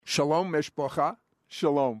Shalom Mishpocha.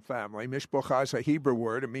 Shalom, family. Mishpocha is a Hebrew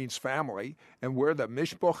word. It means family. And we're the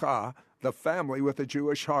Mishpocha, the family with a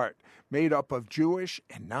Jewish heart, made up of Jewish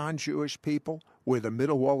and non-Jewish people. We're the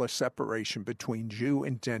middle wall of separation between Jew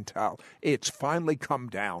and Gentile. It's finally come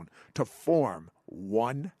down to form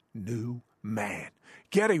one new man.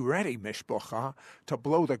 Getting ready, Mishpocha, to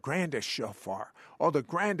blow the grandest shofar or the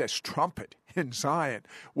grandest trumpet in Zion.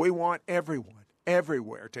 We want everyone,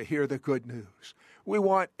 everywhere to hear the good news. We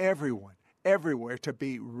want everyone, everywhere to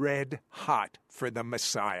be red hot for the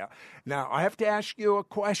Messiah. Now, I have to ask you a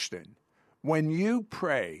question. When you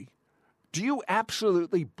pray, do you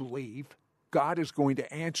absolutely believe God is going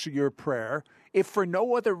to answer your prayer if for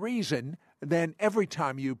no other reason than every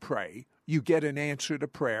time you pray, you get an answer to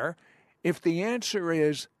prayer? If the answer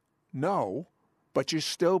is no, but you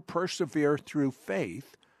still persevere through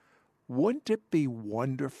faith, wouldn't it be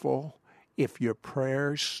wonderful if your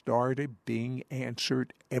prayers started being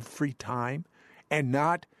answered every time, and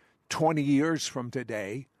not 20 years from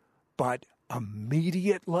today, but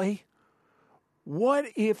immediately? What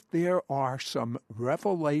if there are some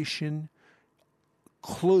revelation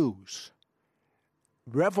clues,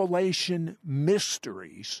 revelation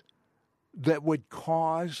mysteries that would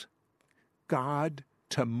cause God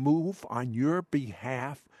to move on your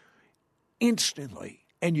behalf instantly,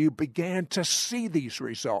 and you began to see these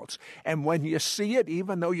results? And when you see it,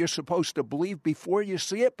 even though you're supposed to believe before you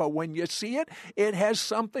see it, but when you see it, it has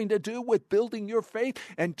something to do with building your faith,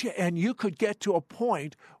 and you could get to a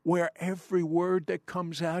point where every word that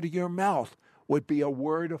comes out of your mouth would be a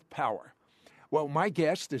word of power. Well, my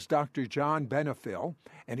guest is Dr. John Benefiel,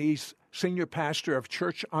 and he's senior pastor of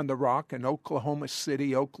Church on the Rock in Oklahoma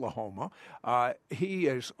City, Oklahoma. He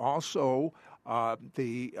is also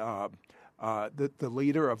the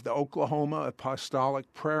leader of the Oklahoma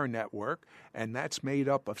Apostolic Prayer Network, and that's made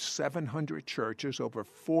up of 700 churches, over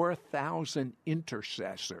 4,000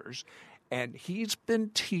 intercessors. And he's been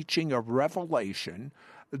teaching a revelation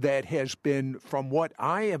that has been, from what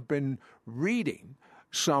I have been reading,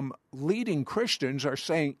 some leading Christians are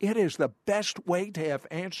saying it is the best way to have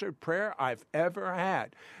answered prayer I've ever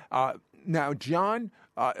had. Now, John,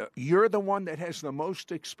 you're the one that has the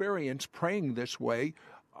most experience praying this way.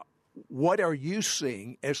 What are you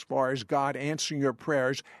seeing as far as God answering your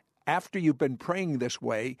prayers after you've been praying this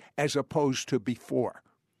way as opposed to before?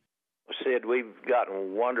 Sid, we've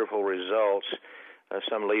gotten wonderful results.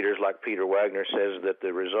 Some leaders like Peter Wagner says that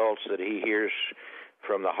the results that he hears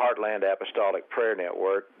from the Heartland Apostolic Prayer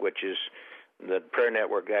Network, which is the prayer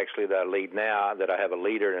network actually that I lead now, that I have a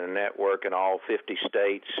leader in a network in all 50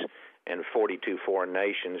 states and 42 foreign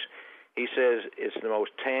nations, he says it's the most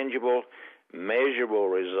tangible, measurable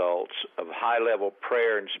results of high-level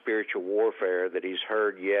prayer and spiritual warfare that he's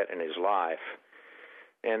heard yet in his life.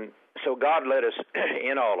 And so God led us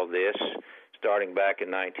in all of this, starting back in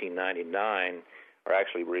 1999, or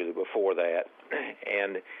actually really before that,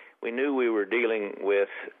 and we knew we were dealing with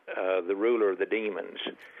the ruler of the demons.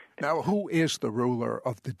 Now, who is the ruler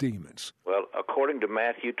of the demons? Well, according to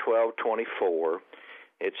Matthew 12:24,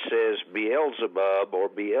 it says Beelzebub or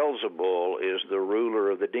Beelzebul is the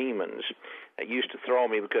ruler of the demons. It used to throw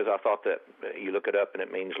me because I thought that you look it up and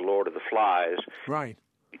it means Lord of the Flies. Right.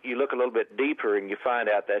 You look a little bit deeper and you find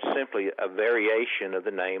out that's simply a variation of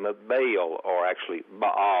the name of Baal, or actually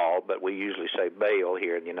Baal, but we usually say Baal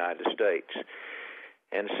here in the United States.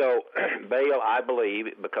 And so Baal, I believe,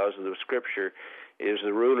 because of the Scripture, is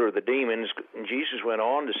the ruler of the demons. Jesus went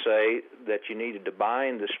on to say that you needed to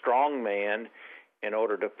bind the strong man in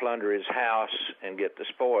order to plunder his house and get the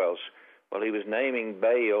spoils. Well, he was naming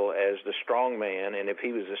Baal as the strong man, and if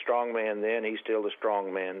he was the strong man then, he's still the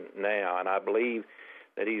strong man now. And I believe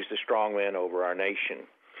that he's the strong man over our nation.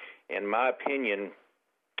 In my opinion,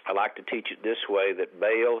 I like to teach it this way, that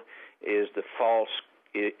Baal is the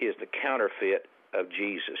counterfeit of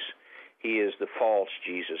Jesus. He is the false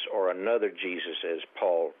Jesus, or another Jesus, as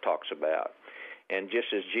Paul talks about. And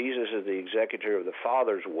just as Jesus is the executor of the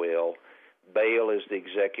Father's will, Baal is the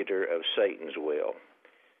executor of Satan's will.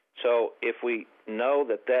 So if we know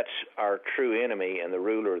that that's our true enemy and the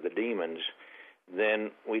ruler of the demons,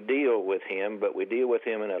 then we deal with him, but we deal with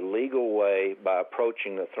him in a legal way by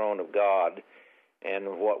approaching the throne of God.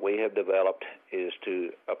 And what we have developed is to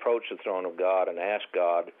approach the throne of God and ask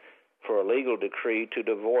God for a legal decree to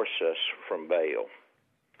divorce us from Baal.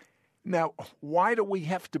 Now, why do we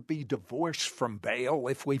have to be divorced from Baal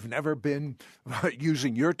if we've never been,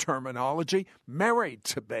 using your terminology, married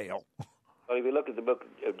to Baal? Well, if you look at the book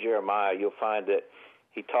of Jeremiah, you'll find that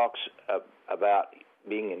he talks about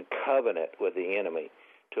being in covenant with the enemy.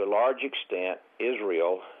 To a large extent,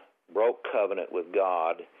 Israel broke covenant with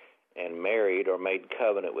God and married or made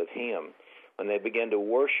covenant with him. When they began to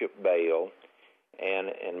worship Baal,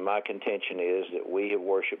 and my contention is that we have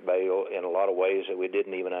worshipped Baal in a lot of ways that we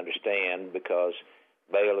didn't even understand, because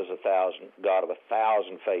Baal is God of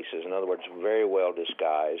 1,000 faces. In other words, very well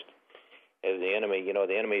disguised. As the enemy,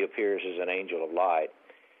 the enemy appears as an angel of light.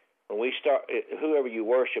 When we start, whoever you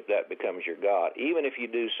worship, that becomes your God. Even if you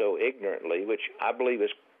do so ignorantly, which I believe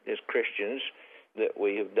as Christians that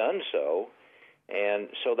we have done so. And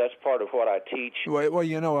so that's part of what I teach.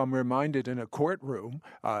 Well, I'm reminded in a courtroom,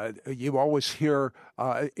 you always hear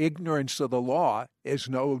ignorance of the law is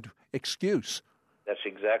no excuse. That's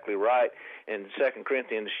exactly right. In 2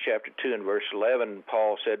 Corinthians chapter 2 and verse 11,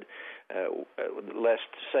 Paul said, lest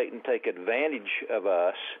Satan take advantage of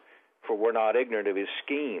us, for we're not ignorant of his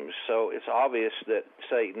schemes. So it's obvious that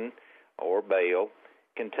Satan or Baal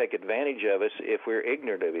can take advantage of us if we're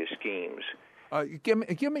ignorant of his schemes.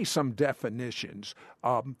 Give me some definitions.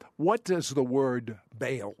 What does the word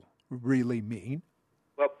Baal really mean?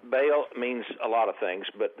 Well, Baal means a lot of things,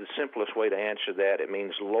 but the simplest way to answer that, it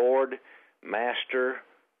means Lord, Master.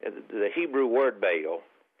 The Hebrew word Baal,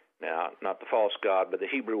 now not the false god, but the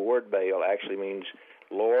Hebrew word Baal actually means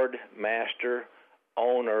Lord, Master,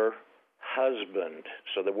 Owner, Husband.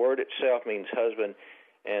 So the word itself means husband,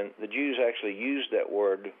 and the Jews actually used that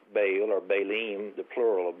word Baal, or Baalim, the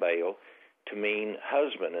plural of Baal, to mean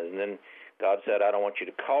husband. And then God said, I don't want you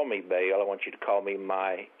to call me Baal, I want you to call me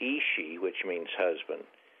my Ishi, which means husband.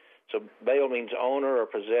 So Baal means owner or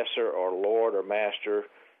possessor or Lord or master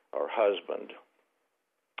or husband.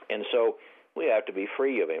 And so we have to be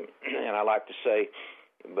free of him. And I like to say,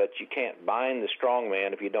 but you can't bind the strong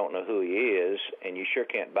man if you don't know who he is, and you sure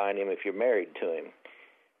can't bind him if you're married to him.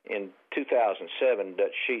 In 2007,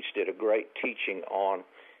 Dutch Sheets did a great teaching on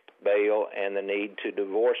Baal and the need to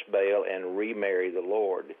divorce Baal and remarry the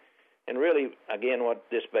Lord. And really, again, what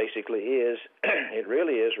this basically is, it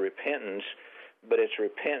really is repentance, but it's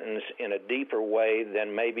repentance in a deeper way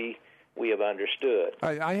than maybe we have understood.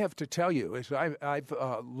 I have to tell you, as I've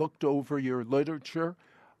looked over your literature,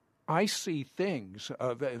 I see things,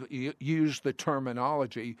 you use the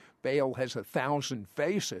terminology, Baal has 1,000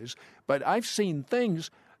 faces, but I've seen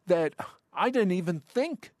things that I didn't even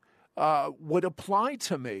think would apply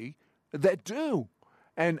to me that do.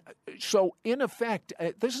 And so, in effect,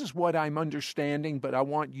 this is what I'm understanding, but I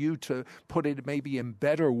want you to put it maybe in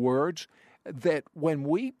better words, that when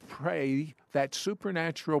we pray that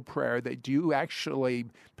supernatural prayer that you actually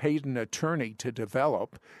paid an attorney to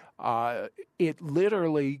develop, it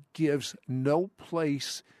literally gives no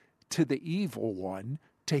place to the evil one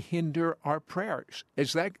to hinder our prayers.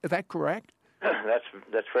 Is that correct?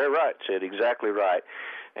 That's very right, Sid. Exactly right.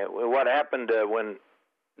 And what happened when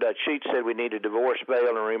Dutch Sheets said we need to divorce Baal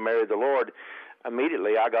and remarry the Lord,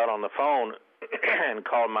 immediately I got on the phone and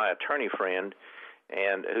called my attorney friend,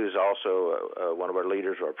 and who's also one of our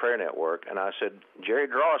leaders of our prayer network, and I said, Jerry,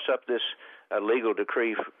 draw us up this legal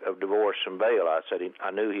decree of divorce from Baal. I said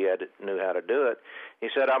I knew he knew how to do it. He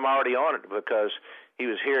said, I'm already on it, because he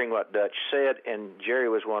was hearing what Dutch said, and Jerry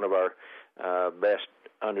was one of our best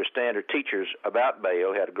understander teachers about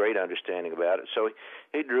Baal, had a great understanding about it. So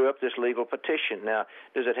he drew up this legal petition. Now,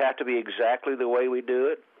 does it have to be exactly the way we do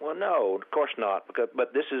it? Well, no, of course not.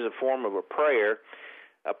 But this is a form of a prayer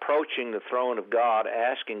approaching the throne of God,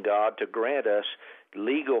 asking God to grant us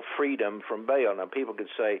legal freedom from Baal. Now, people could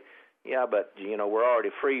say, yeah, but, we're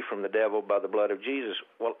already free from the devil by the blood of Jesus.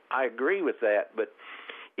 Well, I agree with that, but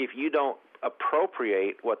if you don't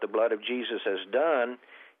appropriate what the blood of Jesus has done,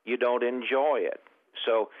 you don't enjoy it.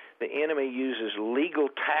 So the enemy uses legal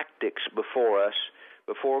tactics before us,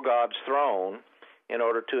 before God's throne, in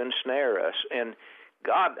order to ensnare us. And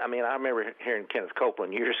God, I remember hearing Kenneth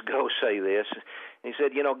Copeland years ago say this. He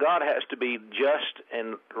said, God has to be just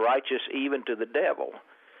and righteous even to the devil.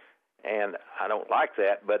 And I don't like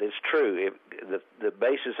that, but it's true. The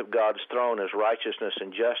basis of God's throne is righteousness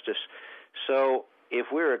and justice. So if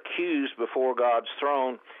we're accused before God's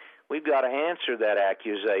throne, we've got to answer that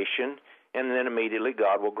accusation, and then immediately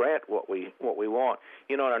God will grant what we want.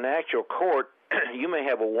 In a natural court, you may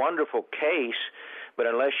have a wonderful case, but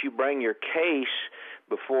unless you bring your case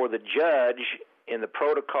before the judge in the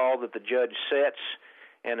protocol that the judge sets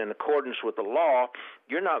and in accordance with the law,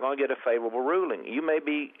 you're not going to get a favorable ruling. You may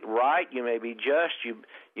be right, you may be just,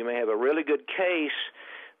 you may have a really good case,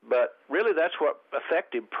 but really that's what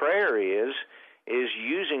effective prayer is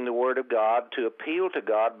using the Word of God to appeal to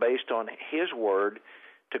God based on His Word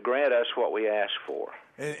to grant us what we ask for.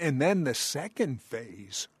 And then the second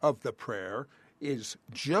phase of the prayer is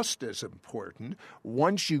just as important.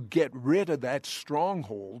 Once you get rid of that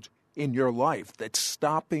stronghold in your life that's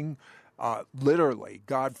stopping literally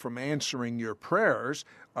God from answering your prayers,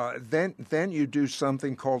 then you do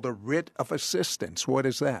something called a writ of assistance. What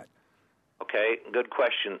is that? Okay, good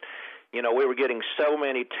question. You know, we were getting so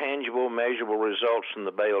many tangible, measurable results from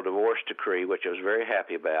the Bail divorce decree, which I was very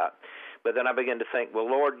happy about. But then I began to think, well,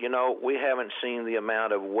 Lord, you know, we haven't seen the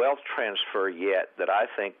amount of wealth transfer yet that I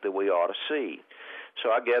think that we ought to see.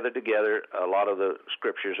 So I gathered together a lot of the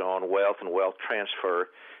scriptures on wealth and wealth transfer,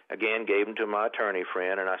 again, gave them to my attorney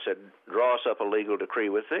friend, and I said, draw us up a legal decree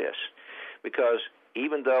with this. Because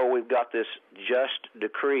even though we've got this just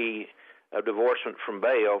decree of divorcement from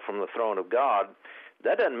Baal from the throne of God,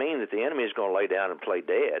 that doesn't mean that the enemy is going to lay down and play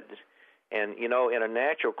dead. And, you know, in a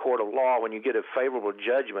natural court of law, when you get a favorable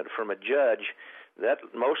judgment from a judge, that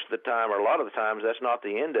most of the time, or a lot of the times, that's not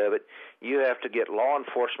the end of it. You have to get law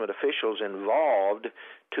enforcement officials involved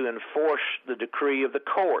to enforce the decree of the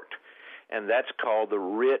court, and that's called the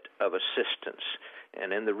writ of assistance.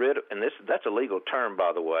 And in the writ, and that's a legal term,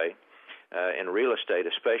 by the way. In real estate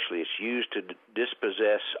especially, it's used to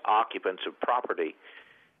dispossess occupants of property.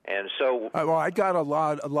 And so, well, I got a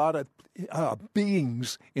lot of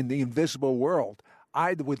beings in the invisible world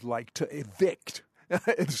I would like to evict.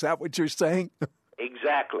 Is that what you're saying?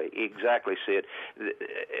 Exactly, Sid.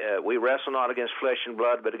 We wrestle not against flesh and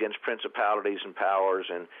blood, but against principalities and powers,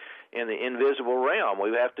 and in the invisible realm,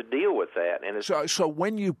 we have to deal with that. And so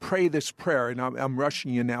when you pray this prayer, and I'm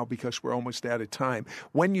rushing you now because we're almost out of time.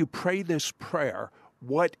 When you pray this prayer,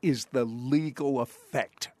 what is the legal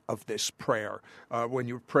effect of this prayer when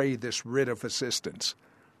you pray this writ of assistance?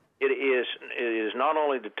 It is not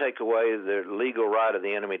only to take away the legal right of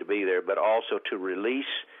the enemy to be there, but also to release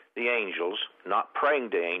the angels, not praying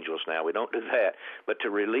to angels now, we don't do that, but to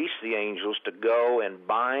release the angels to go and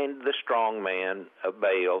bind the strong man of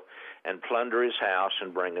Baal and plunder his house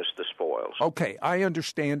and bring us the spoils. Okay, I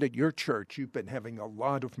understand at your church you've been having a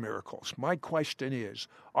lot of miracles. My question is,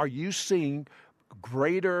 are you seeing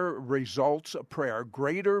greater results of prayer,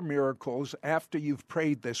 greater miracles after you've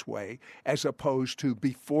prayed this way as opposed to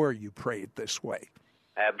before you prayed this way?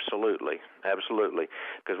 Absolutely.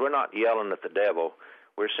 Because we're not yelling at the devil.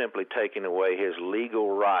 We're simply taking away his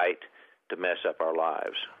legal right to mess up our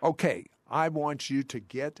lives. Okay, I want you to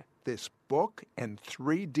get this book and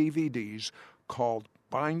 3 DVDs called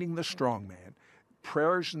Binding the Strong Man.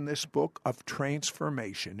 Prayers in this book of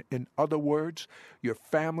transformation. In other words, your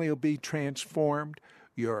family will be transformed,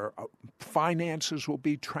 your finances will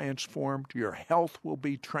be transformed, your health will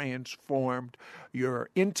be transformed, your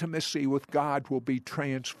intimacy with God will be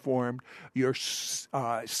transformed, your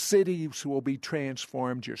cities will be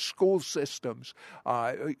transformed, your school systems,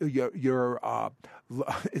 the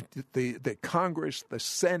Congress, the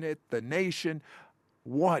Senate, the nation.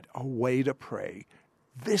 What a way to pray.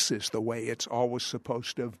 This is the way it's always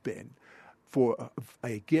supposed to have been. For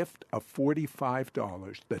a gift of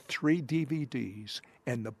 $45, the 3 DVDs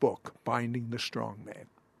and the book, Binding the Strong Man.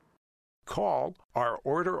 Call our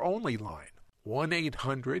order-only line,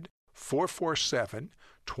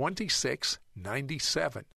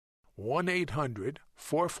 1-800-447-2697,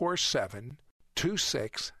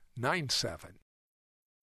 1-800-447-2697.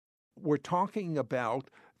 We're talking about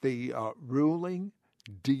the ruling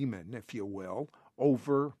demon, if you will,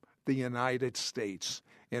 over the United States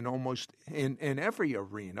in almost in every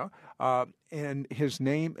arena. And his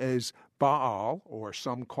name is Baal, or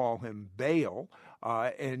some call him Baal.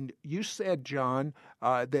 And you said, John,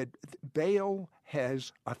 that Baal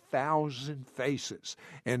has 1,000 faces.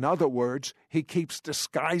 In other words, he keeps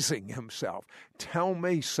disguising himself. Tell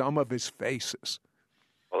me some of his faces.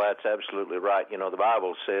 Well, that's absolutely right. You know, the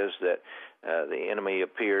Bible says that the enemy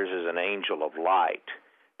appears as an angel of light,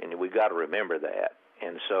 and we've got to remember that.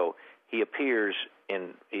 And so he appears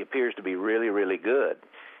to be really, really good.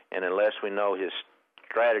 And unless we know his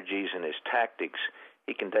strategies and his tactics,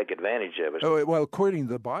 he can take advantage of us. Oh, well, according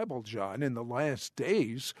to the Bible, John, in the last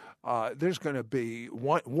days, there's going to be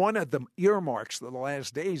one of the earmarks of the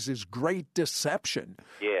last days is great deception.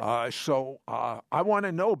 Yeah. So I want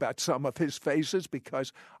to know about some of his faces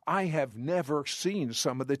because I have never seen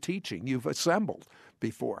some of the teaching you've assembled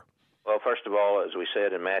before. Well, first of all, as we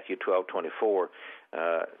said in Matthew 12:24,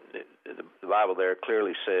 the Bible there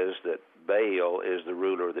clearly says that Baal is the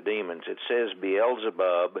ruler of the demons. It says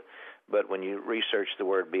Beelzebub, but when you research the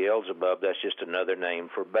word Beelzebub, that's just another name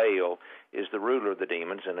for Baal, is the ruler of the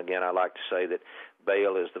demons. And again, I like to say that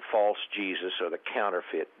Baal is the false Jesus or the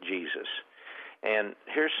counterfeit Jesus. And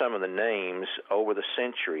here's some of the names over the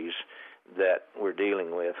centuries that we're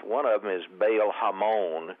dealing with. One of them is Baal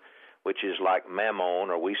Hamon, which is like Mammon,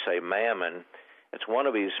 or we say Mammon. It's one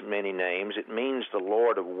of his many names. It means the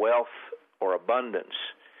Lord of wealth or abundance.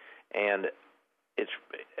 And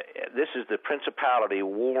this is the principality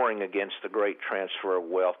warring against the great transfer of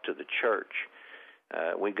wealth to the church.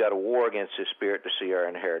 We've got a war against this spirit to see our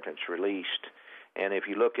inheritance released. And if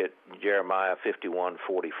you look at Jeremiah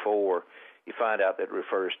 51:44, you find out that it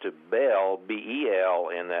refers to Bel, B-E-L,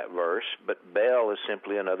 in that verse, but Bel is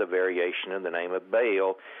simply another variation of the name of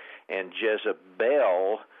Baal, and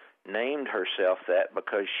Jezebel named herself that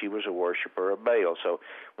because she was a worshiper of Baal. So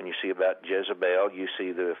when you see about Jezebel, you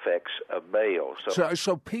see the effects of Baal.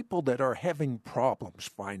 So people that are having problems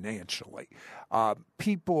financially,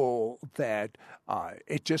 people that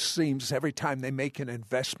it just seems every time they make an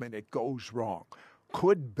investment, it goes wrong.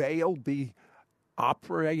 Could Baal be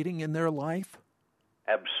operating in their life?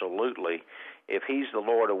 Absolutely. If he's the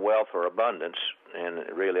Lord of wealth or abundance, and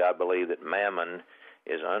really I believe that Mammon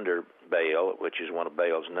is under Baal, which is one of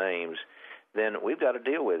Baal's names, then we've got to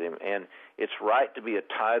deal with him. And it's right to be a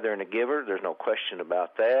tither and a giver. There's no question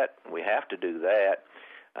about that. We have to do that.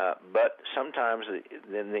 But sometimes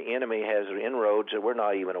then the enemy has inroads that we're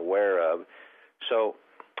not even aware of. So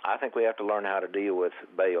I think we have to learn how to deal with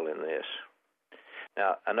Baal in this.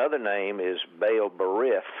 Now, another name is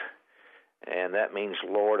Baal-berith, and that means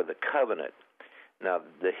Lord of the Covenant. Now,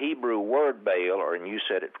 the Hebrew word Baal, and you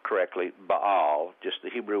said it correctly, Baal, just the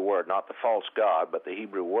Hebrew word, not the false god, but the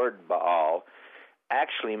Hebrew word Baal,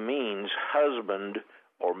 actually means husband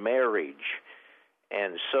or marriage.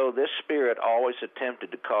 And so this spirit always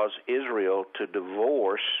attempted to cause Israel to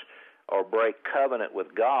divorce or break covenant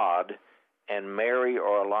with God and marry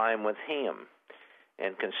or align with him.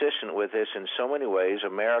 And consistent with this in so many ways,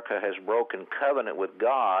 America has broken covenant with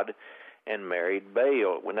God and married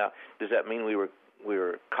Baal. Now, does that mean we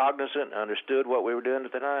were cognizant and understood what we were doing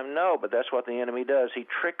at the time? No, but that's what the enemy does. He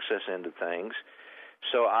tricks us into things.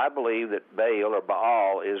 So I believe that Baal or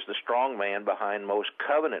Baal is the strong man behind most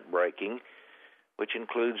covenant breaking, which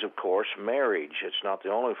includes, of course, marriage. It's not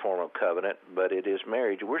the only form of covenant, but it is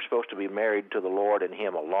marriage. We're supposed to be married to the Lord and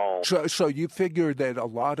him alone. So you figure that a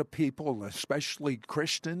lot of people, especially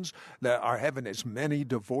Christians, that are having as many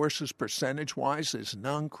divorces percentage-wise as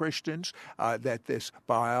non-Christians, that this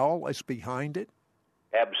Baal is behind it?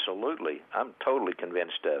 Absolutely. I'm totally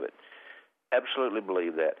convinced of it. Absolutely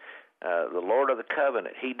believe that. The Lord of the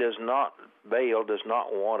Covenant, Baal does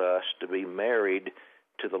not want us to be married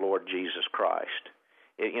to the Lord Jesus Christ.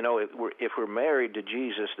 If we're married to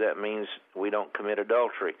Jesus, that means we don't commit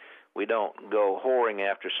adultery. We don't go whoring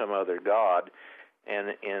after some other god. And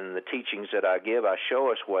in the teachings that I give, I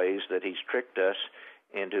show us ways that he's tricked us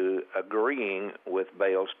into agreeing with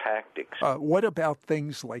Baal's tactics. What about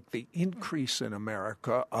things like the increase in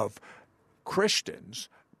America of Christians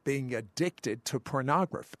being addicted to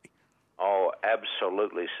pornography? Oh,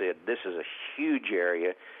 absolutely, Sid. This is a huge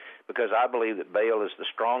area because I believe that Baal is the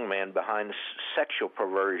strong man behind sexual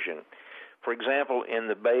perversion. For example, in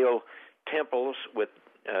the Baal temples with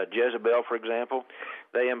Jezebel, for example,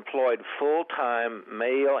 they employed full-time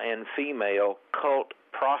male and female cult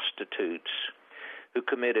prostitutes who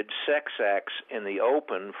committed sex acts in the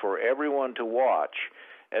open for everyone to watch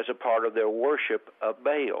as a part of their worship of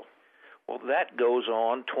Baal. Well, that goes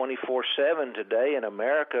on 24/7 today in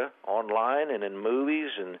America, online and in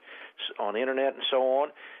movies and on internet and so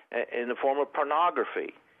on, in the form of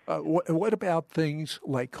pornography. What about things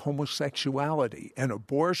like homosexuality and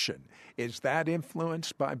abortion? Is that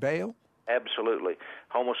influenced by Baal? Absolutely.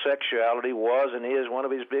 Homosexuality was and is one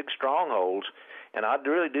of his big strongholds. And I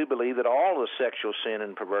really do believe that all the sexual sin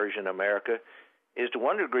and perversion in America is to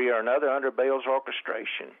one degree or another under Baal's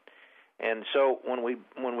orchestration. And so when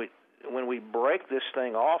we break this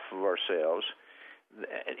thing off of ourselves,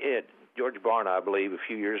 George Barna, I believe, a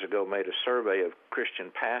few years ago made a survey of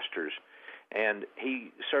Christian pastors, and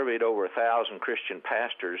he surveyed over 1,000 Christian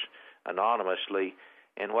pastors anonymously,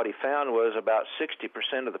 and what he found was about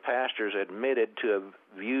 60% of the pastors admitted to have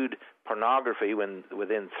viewed pornography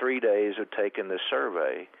within 3 days of taking the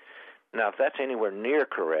survey. Now, if that's anywhere near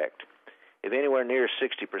correct, if anywhere near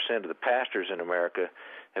 60% of the pastors in America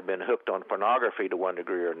have been hooked on pornography to one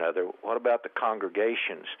degree or another, what about the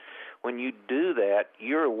congregations? When you do that,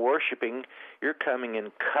 you're worshiping, you're coming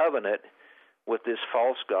in covenant with this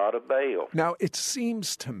false god of Baal. Now, it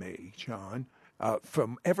seems to me, John,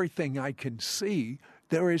 from everything I can see,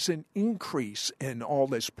 there is an increase in all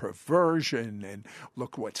this perversion, and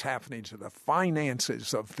look what's happening to the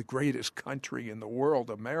finances of the greatest country in the world,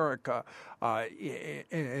 America,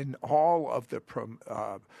 and all of the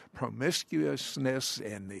promiscuousness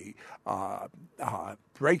and the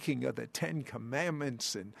breaking of the Ten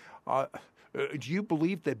Commandments. And do you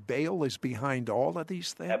believe that Baal is behind all of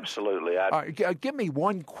these things? Absolutely. Give me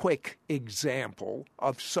one quick example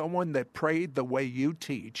of someone that prayed the way you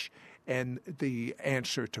teach and the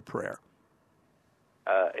answer to prayer?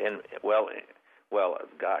 Well,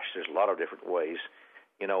 gosh, there's a lot of different ways.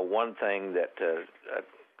 You know, one thing that a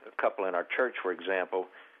couple in our church, for example,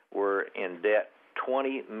 were in debt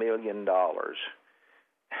 $20 million.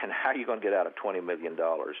 And how are you going to get out of $20 million?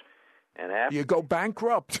 And after you go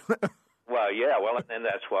bankrupt. Well, yeah, and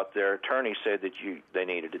that's what their attorney said that they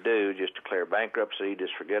needed to do, just declare bankruptcy,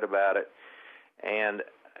 just forget about it. And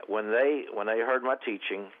when they heard my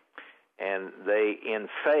teaching, and they, in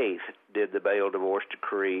faith, did the bail divorce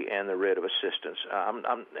decree and the writ of assistance.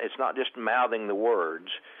 It's not just mouthing the words.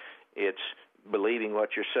 It's believing what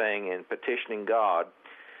you're saying and petitioning God.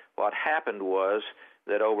 What happened was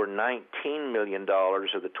that over $19 million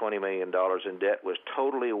of the $20 million in debt was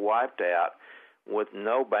totally wiped out with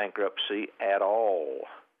no bankruptcy at all.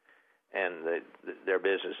 And their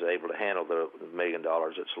business is able to handle the $1 million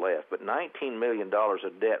that's left. But $19 million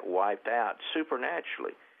of debt wiped out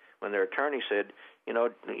supernaturally when their attorney said, you know,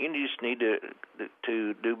 you just need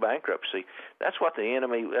to do bankruptcy. That's what the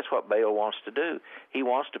enemy, that's what Baal wants to do. He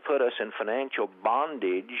wants to put us in financial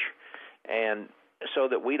bondage, and so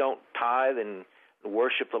that we don't tithe and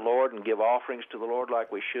worship the Lord and give offerings to the Lord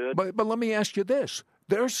like we should. But let me ask you this.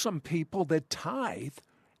 There's some people that tithe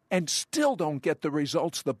and still don't get the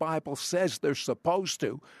results the Bible says they're supposed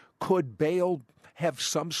to. Could Baal have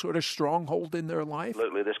some sort of stronghold in their life?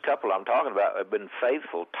 Absolutely. This couple I'm talking about have been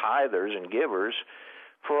faithful tithers and givers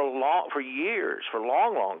for years, for a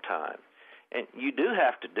long, long time. And you do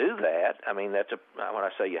have to do that. I mean, when I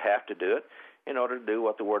say you have to do it, in order to do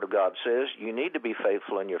what the Word of God says, you need to be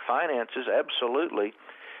faithful in your finances, absolutely.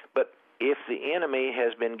 But if the enemy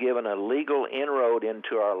has been given a legal inroad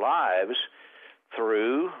into our lives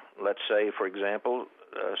through, let's say, for example,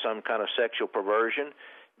 some kind of sexual perversion,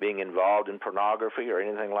 being involved in pornography or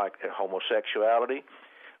anything like homosexuality,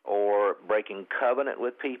 or breaking covenant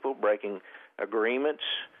with people, breaking agreements.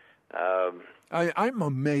 I'm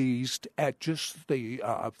amazed at just the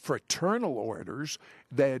fraternal orders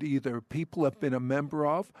that either people have been a member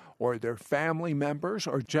of or their family members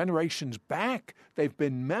or generations back they've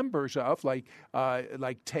been members of, like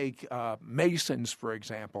take Masons, for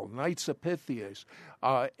example, Knights of Pythias,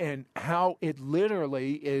 and how it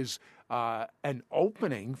literally is an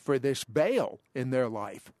opening for this Baal in their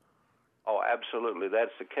life. Oh, absolutely.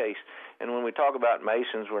 That's the case. And when we talk about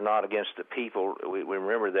Masons, we're not against the people. We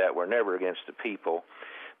remember that. We're never against the people.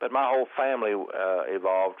 But my whole family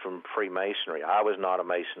evolved from Freemasonry. I was not a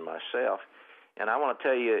Mason myself. And I want to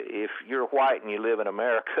tell you, if you're white and you live in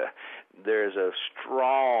America, there's a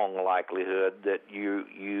strong likelihood that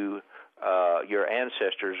your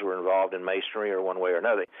ancestors were involved in Masonry or one way or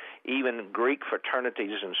another. Even Greek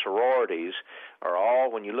fraternities and sororities are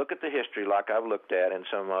all, when you look at the history like I've looked at and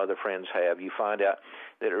some other friends have, you find out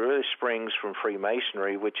that it really springs from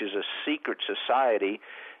Freemasonry, which is a secret society.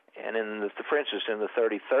 And for instance, in the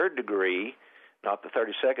 33rd degree, not the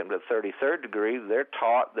 32nd, but the 33rd degree, they're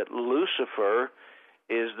taught that Lucifer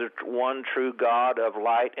is the one true God of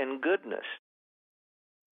light and goodness.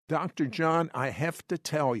 Dr. John, I have to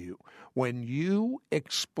tell you, when you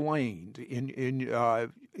explained in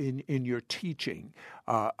your teaching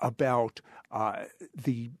about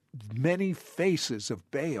the many faces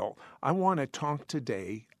of Baal, I want to talk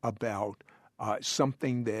today about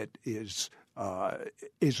something that is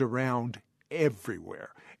around everywhere.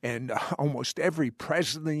 And almost every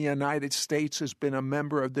president of the United States has been a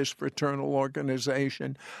member of this fraternal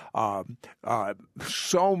organization.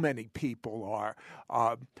 So many people are.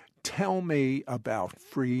 Tell me about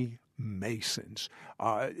Freemasons.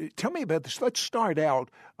 Tell me about this. Let's start out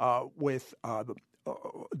with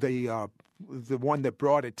the one that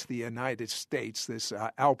brought it to the United States, this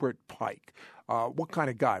Albert Pike. What kind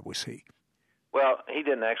of guy was he? Well, he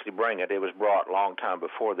didn't actually bring it. It was brought a long time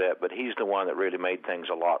before that, but he's the one that really made things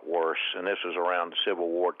a lot worse, and this was around the Civil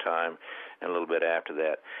War time and a little bit after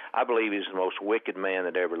that. I believe he's the most wicked man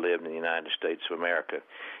that ever lived in the United States of America.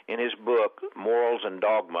 In his book, Morals and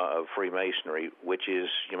Dogma of Freemasonry, which is,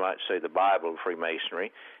 you might say, the Bible of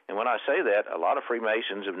Freemasonry, and when I say that, a lot of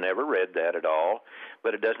Freemasons have never read that at all,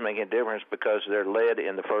 but it doesn't make any difference because they're led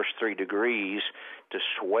in the first 3 degrees to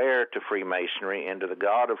swear to Freemasonry and to the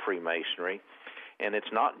God of Freemasonry. And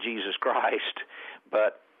it's not Jesus Christ,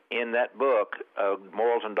 but in that book,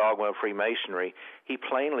 Morals and Dogma of Freemasonry, he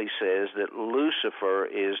plainly says that Lucifer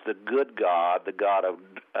is the good God, the God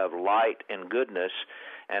of light and goodness,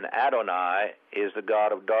 and Adonai is the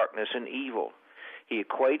God of darkness and evil. he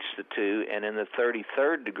equates the two, and in the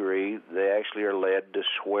 33rd degree, they actually are led to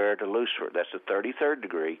swear to Lucifer. That's the 33rd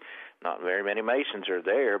degree. Not very many Masons are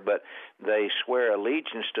there, but they swear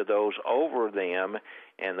allegiance to those over them,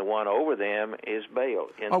 and the one over them is Baal.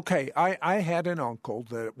 Okay, I had an uncle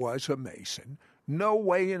that was a Mason. No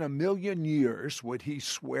way in a million years would he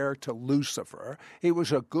swear to Lucifer. He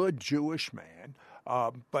was a good Jewish man.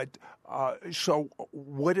 So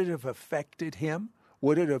would it have affected him?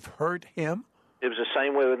 Would it have hurt him? It was the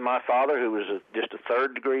same way with my father, who was just a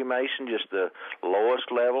third-degree Mason, just the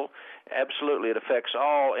lowest level. Absolutely, it affects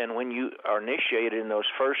all. And when you are initiated in those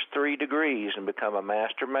first 3 degrees and become a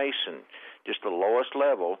Master Mason, just the lowest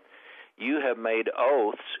level, you have made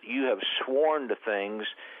oaths. You have sworn to things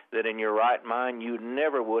that in your right mind you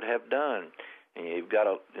never would have done. And you've got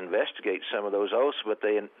to investigate some of those oaths, but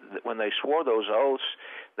when they swore those oaths,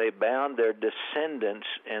 they bound their descendants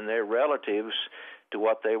and their relatives to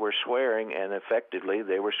what they were swearing, and effectively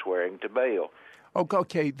they were swearing to Baal.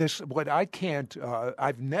 Okay, what I can't,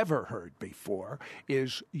 I've never heard before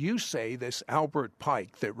is you say this Albert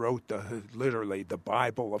Pike that wrote literally the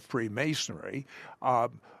Bible of Freemasonry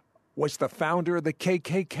was the founder of the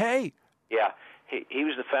KKK. Yeah, he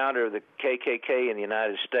was the founder of the KKK in the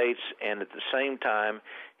United States, and at the same time,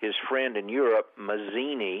 his friend in Europe,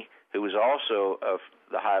 Mazzini, who was also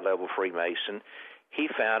the high-level Freemason, he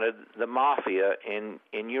founded the Mafia in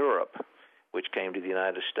Europe, which came to the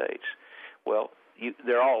United States. Well,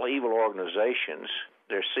 they're all evil organizations.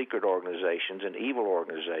 They're secret organizations and evil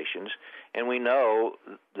organizations, and we know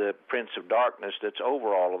the Prince of Darkness that's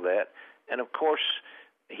over all of that. And, of course,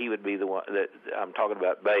 he would be the one that I'm talking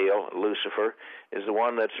about. Baal, Lucifer, is the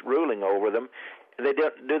one that's ruling over them.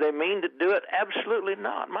 Do they mean to do it? Absolutely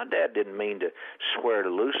not. My dad didn't mean to swear to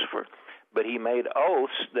Lucifer, but he made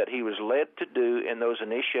oaths that he was led to do in those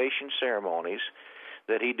initiation ceremonies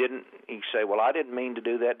that he say, well, I didn't mean to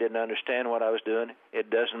do that, didn't understand what I was doing. It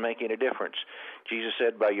doesn't make any difference. Jesus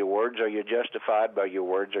said, by your words are you justified, by your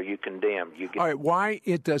words are you condemned. All right, why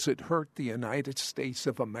does it hurt the United States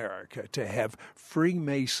of America to have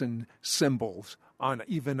Freemason symbols on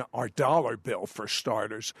even our dollar bill, for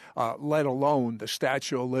starters, let alone the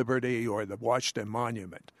Statue of Liberty or the Washington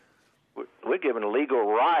Monument? We're given a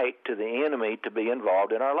legal right to the enemy to be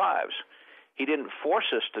involved in our lives. He didn't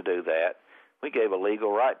force us to do that. We gave a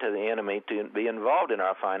legal right to the enemy to be involved in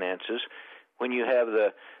our finances. When you have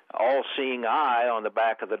the all-seeing eye on the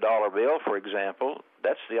back of the dollar bill, for example,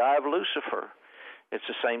 that's the eye of Lucifer. It's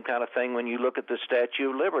the same kind of thing when you look at the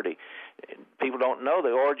Statue of Liberty. People don't know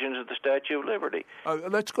the origins of the Statue of Liberty.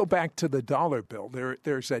 Let's go back to the dollar bill.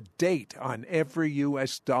 There's a date on every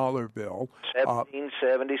U.S. dollar bill.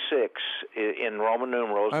 1776 in Roman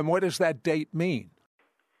numerals. And what does that date mean?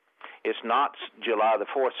 It's not July the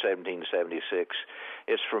 4th, 1776.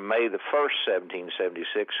 It's from May the 1st,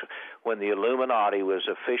 1776, when the Illuminati was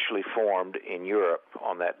officially formed in Europe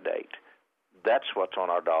on that date. That's what's on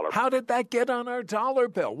our dollar bill. How did that get on our dollar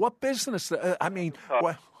bill? What business? Because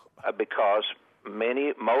many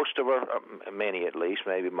at least,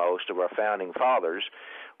 maybe most of our founding fathers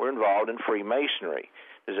were involved in Freemasonry.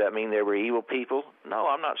 Does that mean they were evil people? No,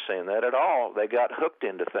 I'm not saying that at all. They got hooked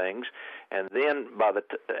into things, and then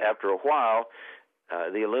after a while,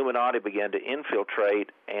 the Illuminati began to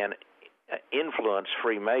infiltrate and influence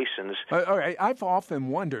Freemasons. All right, I've often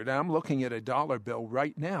wondered, and I'm looking at a dollar bill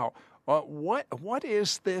right now, what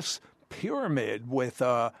is this pyramid with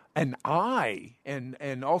an eye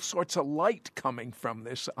and all sorts of light coming from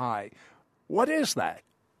this eye? What is that?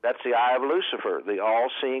 That's the eye of Lucifer, the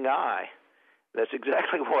all-seeing eye. That's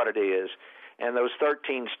exactly what it is. And those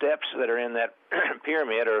 13 steps that are in that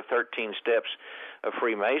pyramid are 13 steps of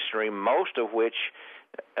Freemasonry, most of which,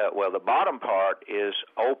 the bottom part is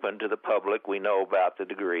open to the public. We know about the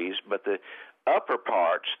degrees, but the upper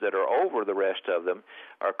parts that are over the rest of them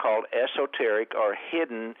are called esoteric or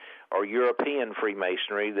hidden or European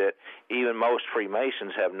Freemasonry that even most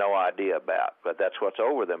Freemasons have no idea about. But that's what's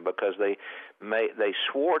over them because they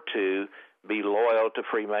swore to be loyal to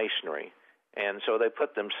Freemasonry. And so they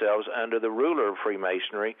put themselves under the ruler of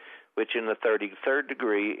Freemasonry, which in the 33rd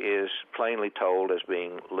degree is plainly told as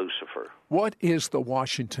being Lucifer. What is the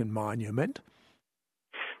Washington Monument?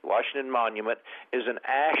 The Washington Monument is an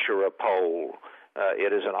Asherah pole.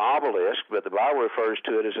 It is an obelisk, but the Bible refers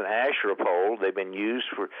to it as an Asherah pole. They've been used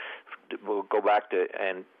we'll go back to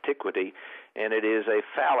antiquity, and it is a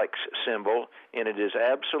phallic symbol, and it is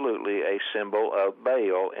absolutely a symbol of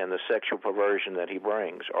Baal and the sexual perversion that he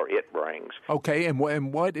brings, or it brings. Okay, and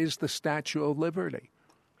what is the Statue of Liberty?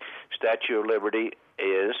 Statue of Liberty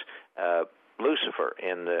is Lucifer.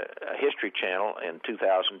 In the History Channel in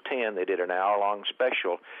 2010, they did an hour-long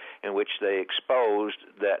special in which they exposed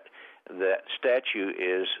that statue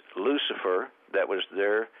is Lucifer. That was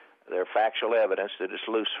their factual evidence that it's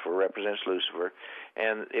Lucifer, represents Lucifer.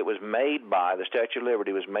 And it was made by, the Statue of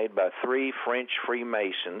Liberty was made by 3 French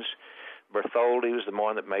Freemasons. Bartholdi was the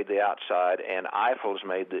one that made the outside, and Eiffel's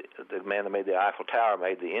made the man that made the Eiffel Tower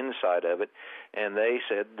made the inside of it. And they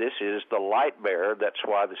said this is the light bearer. That's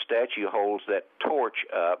why the statue holds that torch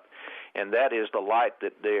up, and that is the light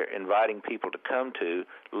that they're inviting people to come to,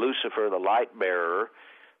 Lucifer, the light bearer.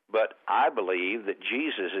 But I believe that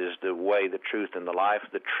Jesus is the way, the truth, and the life,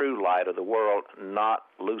 the true light of the world, not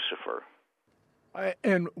Lucifer.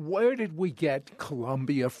 And where did we get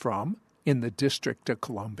Columbia from in the District of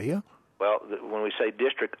Columbia? Well, when we say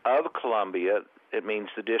District of Columbia, it means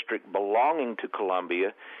the district belonging to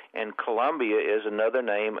Columbia, and Columbia is another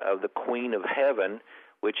name of the Queen of Heaven,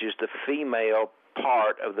 which is the female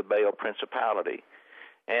part of the Baal principality.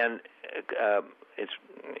 And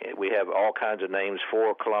we have all kinds of names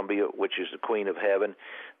for Columbia, which is the Queen of Heaven,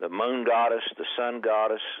 the Moon Goddess, the Sun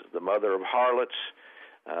Goddess, the Mother of Harlots,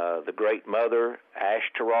 the Great Mother,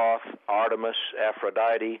 Ashtaroth, Artemis,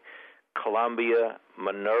 Aphrodite, Columbia,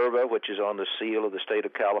 Minerva, which is on the seal of the state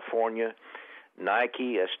of California,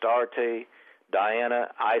 Nike, Astarte, Diana,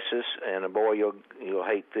 Isis, and boy, you'll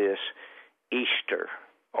hate this, Easter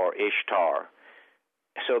or Ishtar.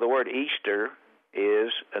 So the word Easter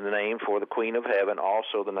is the name for the Queen of Heaven,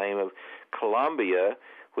 also the name of Columbia,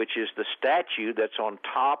 which is the statue that's on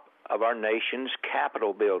top of our nation's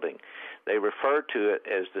Capitol building. They refer to it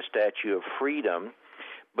as the Statue of Freedom,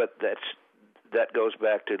 but that goes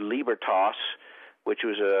back to Libertas, which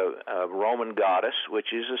was a Roman goddess,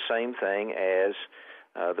 which is the same thing as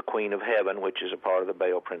the Queen of Heaven, which is a part of the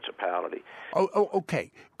Baal principality.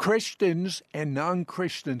 Okay. Christians and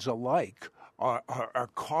non-Christians alike are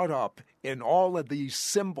caught up in all of these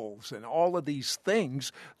symbols and all of these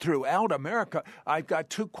things throughout America. I've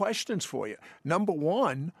got 2 questions for you. Number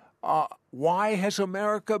one, why has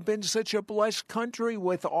America been such a blessed country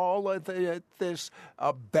with all of this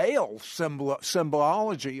Baal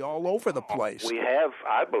symbology all over the place? We have,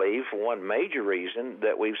 I believe, one major reason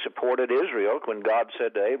that we've supported Israel. When God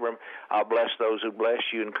said to Abram, I'll bless those who bless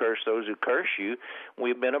you and curse those who curse you,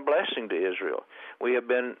 we've been a blessing to Israel. We have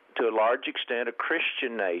been, to a large extent, a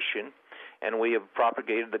Christian nation, and we have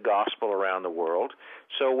propagated the gospel around the world.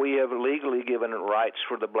 So we have legally given rights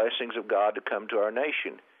for the blessings of God to come to our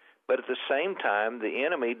nation. But at the same time, the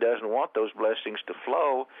enemy doesn't want those blessings to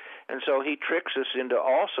flow, and so he tricks us into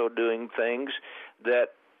also doing things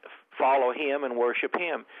that follow him and worship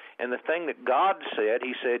him. And the thing that God said,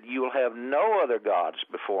 he said, you will have no other gods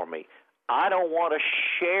before me. I don't want to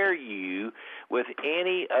share you with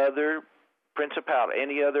any other principality,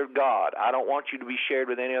 any other god. I don't want you to be shared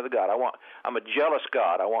with any other god. I'm a jealous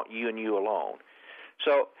God. I want you and you alone.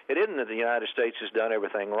 So it isn't that the United States has done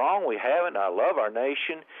everything wrong. We haven't. I love our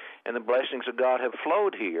nation, and the blessings of God have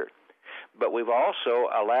flowed here. But we've also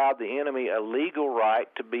allowed the enemy a legal right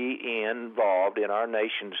to be involved in our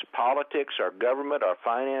nation's politics, our government, our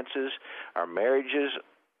finances, our marriages,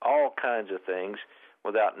 all kinds of things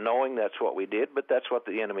without knowing that's what we did. But that's what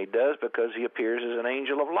the enemy does because he appears as an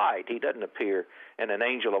angel of light. He doesn't appear, and an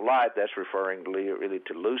angel of light, that's referring really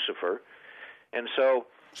to Lucifer. And so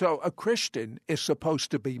a Christian is supposed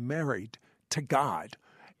to be married to God.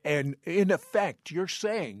 And in effect, you're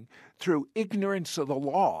saying through ignorance of the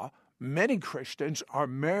law, many Christians are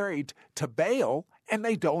married to Baal and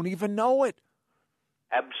they don't even know it.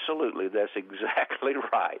 Absolutely. That's exactly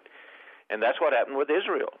right. And that's what happened with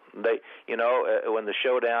Israel. They, when the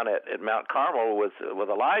showdown at Mount Carmel with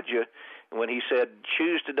Elijah, when he said,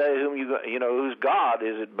 choose today who's God,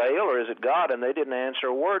 is it Baal or is it God? And they didn't answer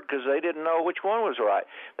a word because they didn't know which one was right.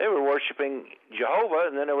 They were worshiping Jehovah,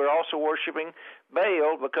 and then they were also worshiping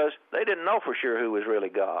Baal because they didn't know for sure who was really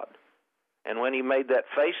God. And when he made that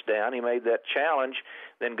face down, he made that challenge,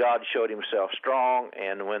 then God showed himself strong,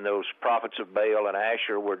 and when those prophets of Baal and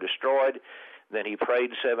Asher were destroyed, then he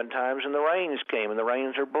prayed 7 times, and the rains came, and the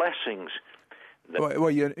rains are blessings. Well,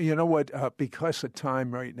 you know what? Because of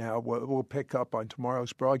time right now, we'll pick up on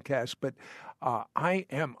tomorrow's broadcast, but I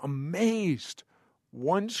am amazed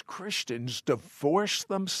once Christians divorce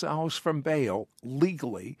themselves from Baal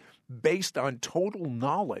legally based on total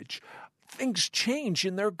knowledge, things change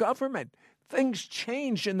in their government. Things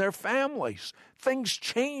change in their families. Things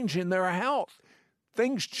change in their health.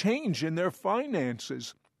 Things change in their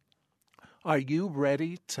finances. Are you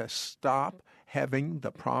ready to stop having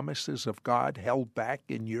the promises of God held back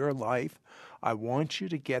in your life? I want you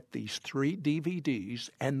to get these 3 DVDs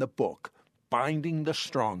and the book, binding the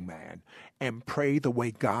strong man, and pray the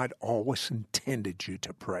way God always intended you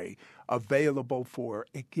to pray. Available for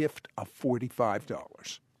a gift of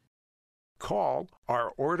 $45. Call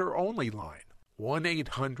our order-only line,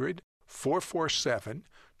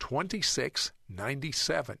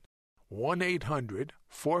 1-800-447-2697,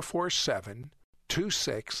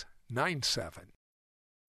 1-800-447-2697.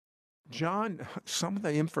 John, some of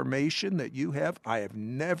the information that you have, I have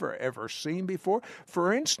never, ever seen before.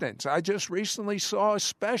 For instance, I just recently saw a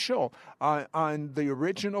special on the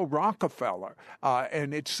original Rockefeller,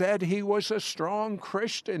 and it said he was a strong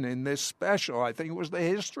Christian in this special. I think it was the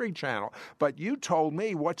History Channel. But you told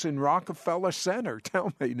me what's in Rockefeller Center.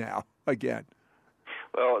 Tell me now again.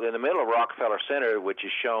 Well, in the middle of Rockefeller Center, which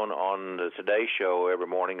is shown on the Today Show every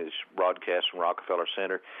morning, it's broadcast from Rockefeller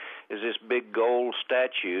Center, is this big gold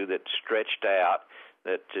statue that's stretched out,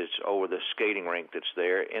 that is over the skating rink that's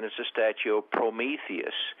there, and it's a statue of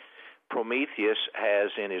Prometheus. Prometheus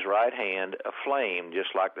has in his right hand a flame,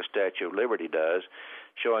 just like the Statue of Liberty does,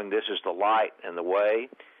 showing this is the light and the way.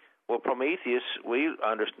 Well, Prometheus, we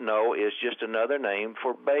know, is just another name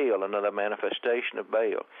for Baal, another manifestation of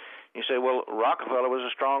Baal. You say, well, Rockefeller was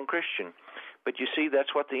a strong Christian. But you see,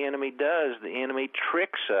 that's what the enemy does. The enemy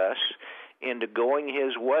tricks us into going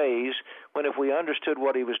his ways, when if we understood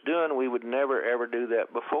what he was doing, we would never, ever do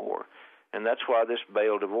that before. And that's why this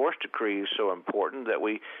Baal divorce decree is so important, that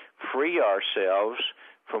we free ourselves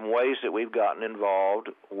from ways that we've gotten involved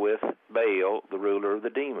with Baal, the ruler of the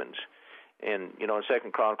demons. And, in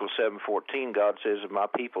 2 Chronicles 7:14, God says, of my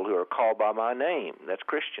people who are called by my name, that's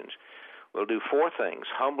Christians, will do 4 things: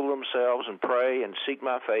 humble themselves and pray and seek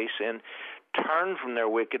my face and turn from their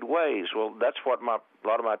wicked ways. Well, that's what a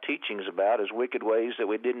lot of my teaching is about, is wicked ways that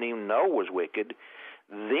we didn't even know was wicked.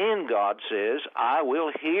 Then God says, I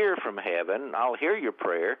will hear from heaven, I'll hear your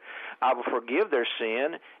prayer, I will forgive their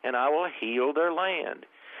sin, and I will heal their land.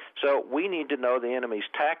 So we need to know the enemy's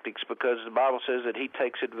tactics, because the Bible says that he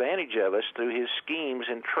takes advantage of us through his schemes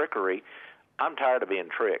and trickery. I'm tired of being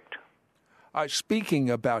tricked. Speaking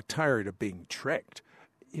about tired of being tricked,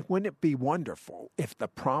 wouldn't it be wonderful if the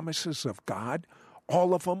promises of God,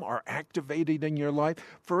 all of them, are activated in your life?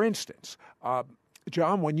 For instance,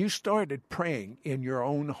 John, when you started praying in your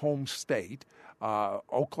own home state,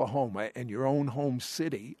 Oklahoma, and your own home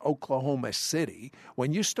city, Oklahoma City,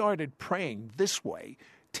 when you started praying this way,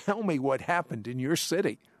 tell me what happened in your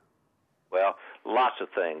city. Well, lots of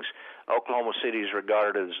things. Oklahoma City is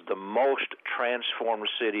regarded as the most transformed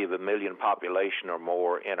city of 1 million population or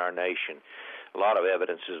more in our nation. A lot of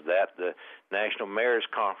evidence is that. The National Mayors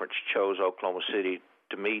Conference chose Oklahoma City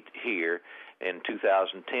to meet here in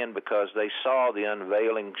 2010 because they saw the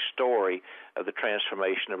unveiling story of the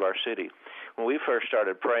transformation of our city. When we first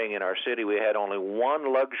started praying in our city, we had only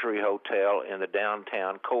 1 luxury hotel in the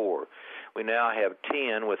downtown core. We now have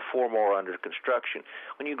 10 with 4 more under construction.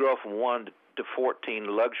 When you grow from 1 to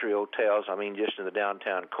 14 luxury hotels, just in the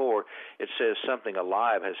downtown core, it says something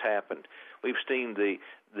alive has happened. We've seen the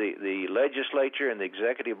legislature and the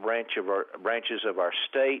executive branches of our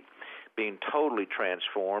state being totally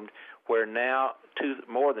transformed, where now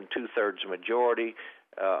more than 2/3 majority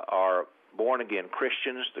are born-again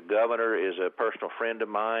Christians. The governor is a personal friend of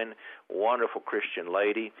mine, wonderful Christian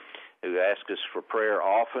lady who asks us for prayer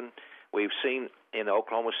often. We've seen in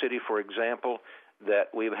Oklahoma City, for example,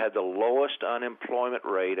 that we've had the lowest unemployment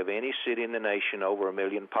rate of any city in the nation over 1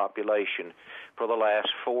 million population for the last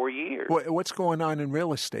 4 years. What's going on in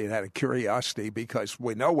real estate, out of curiosity, because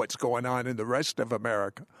we know what's going on in the rest of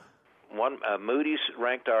America? Moody's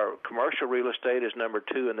ranked our commercial real estate as number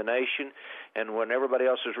 2 in the nation, and when everybody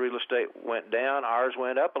else's real estate went down, ours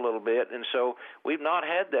went up a little bit, and so we've not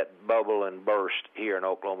had that bubble and burst here in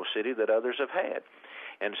Oklahoma City that others have had.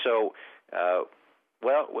 And so,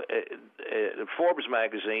 Forbes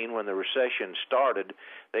magazine, when the recession started,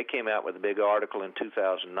 they came out with a big article in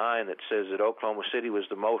 2009 that says that Oklahoma City was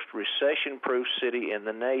the most recession-proof city in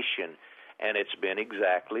the nation, and it's been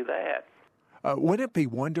exactly that. Wouldn't it be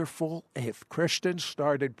wonderful if Christians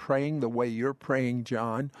started praying the way you're praying,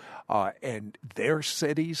 John, and their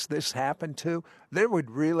cities this happened to? There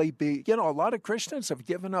would really be, a lot of Christians have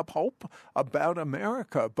given up hope about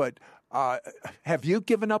America, but have you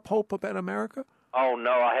given up hope about America? Oh,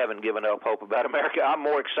 no, I haven't given up hope about America. I'm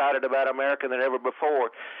more excited about America than ever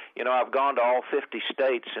before. I've gone to all 50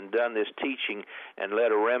 states and done this teaching and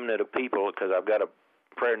led a remnant of people, because I've got a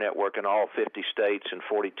prayer network in all 50 states and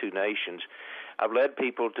 42 nations. I've led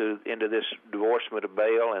people into this divorcement of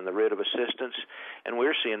Baal and the writ of assistance, and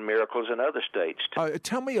we're seeing miracles in other states.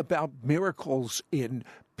 Tell me about miracles in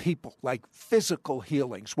people, like physical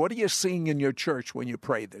healings. What are you seeing in your church when you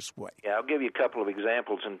pray this way? Yeah, I'll give you a couple of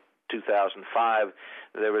examples. In 2005,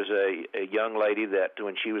 there was a young lady that,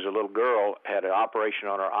 when she was a little girl, had an operation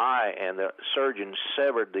on her eye, and the surgeon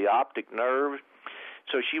severed the optic nerve,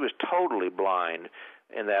 so she was totally blind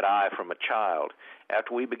in that eye from a child.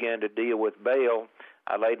 After we began to deal with Baal,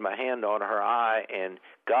 I laid my hand on her eye, and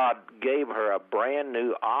God gave her a brand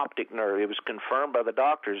new optic nerve. It was confirmed by the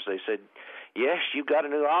doctors. They said, yes, you've got a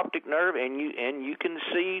new optic nerve, and you can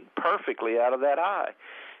see perfectly out of that eye.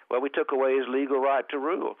 Well, we took away his legal right to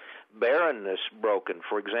rule. Barrenness broken.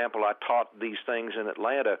 For example, I taught these things in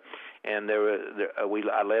Atlanta, and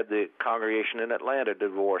I led the congregation in Atlanta to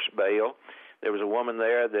divorce Baal. There was a woman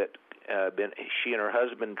there that she and her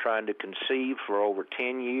husband trying to conceive for over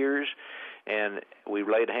 10 years, and we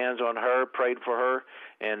laid hands on her, prayed for her,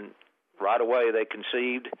 and right away they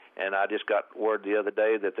conceived, and I just got word the other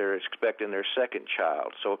day that they're expecting their second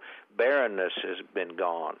child. So barrenness has been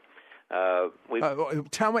gone.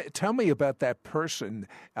 Tell me about that person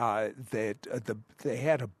that they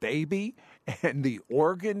had a baby and the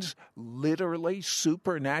organs literally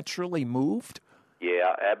supernaturally moved.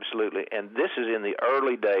 Yeah, absolutely. And this is in the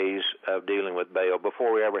early days of dealing with Baal,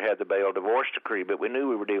 before we ever had the Baal divorce decree, but we knew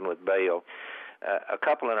we were dealing with Baal. A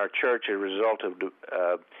couple in our church, as a result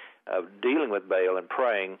of dealing with Baal and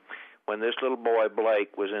praying, when this little boy,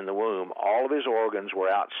 Blake, was in the womb, all of his organs were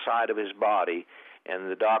outside of his body,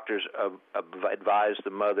 and the doctors advised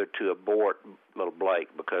the mother to abort little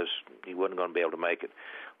Blake because he wasn't going to be able to make it.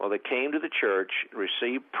 Well, they came to the church,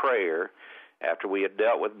 received prayer after we had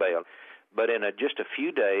dealt with Baal. But in just a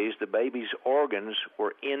few days, the baby's organs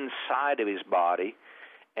were inside of his body,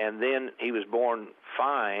 and then he was born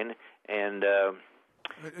fine. And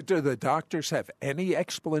do the doctors have any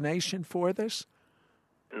explanation for this?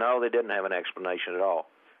 No, they didn't have an explanation at all.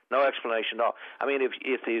 No explanation at all. I mean,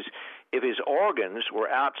 if his organs were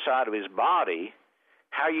outside of his body,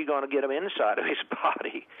 how are you going to get them inside of his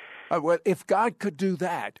body? Well, if God could do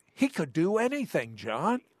that, he could do anything,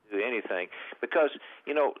 John. Do anything. Because,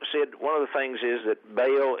 Sid, one of the things is that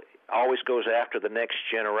Baal always goes after the next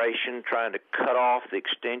generation, trying to cut off the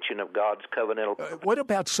extension of God's covenantal. What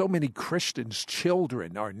about so many Christians'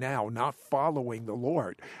 children are now not following the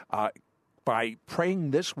Lord? By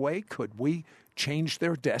praying this way, could we change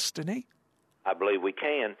their destiny? I believe we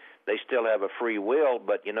can. They still have a free will,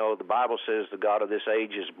 but, the Bible says the God of this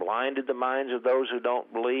age has blinded the minds of those who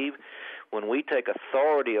don't believe. When we take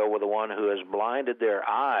authority over the one who has blinded their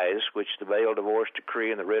eyes, which the Baal divorce decree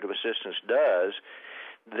and the writ of assistance does,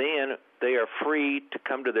 then they are free to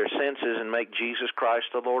come to their senses and make Jesus Christ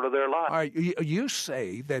the Lord of their life. All right, you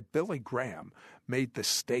say that Billy Graham made the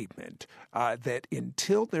statement that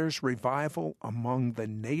until there's revival among the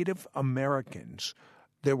Native Americans,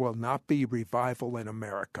 there will not be revival in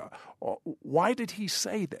America. Why did he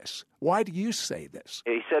say this? Why do you say this?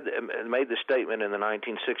 He made the statement in the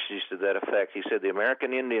 1960s to that effect. He said, the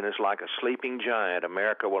American Indian is like a sleeping giant.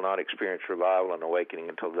 America will not experience revival and awakening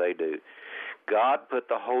until they do. God put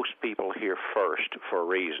the host people here first for a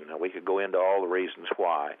reason. Now, we could go into all the reasons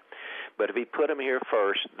why. But if he put them here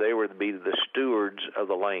first, they would be the stewards of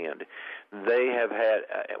the land. They have had,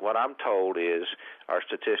 what I'm told is, our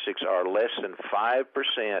statistics are less than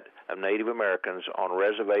 5% of Native Americans on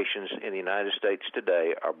reservations in the United States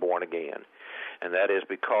today are born again. And that is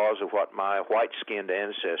because of what my white-skinned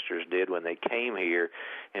ancestors did when they came here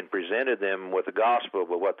and presented them with the gospel.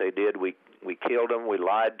 But what they did, we killed them, we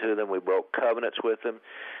lied to them, we broke covenants with them.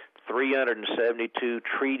 372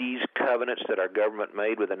 treaties, covenants that our government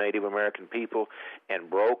made with the Native American people, and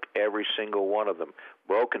broke every single one of them.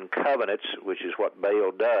 Broken covenants, which is what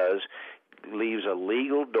Baal does, leaves a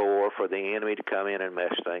legal door for the enemy to come in and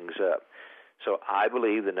mess things up. So I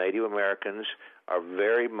believe the Native Americans are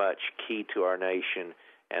very much key to our nation,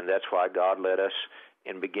 and that's why God led us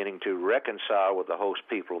in beginning to reconcile with the host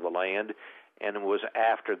people of the land. And it was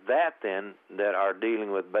after that then that our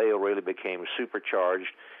dealing with Baal really became supercharged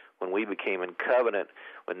when we became in covenant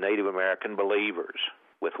with Native American believers.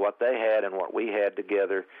 With what they had and what we had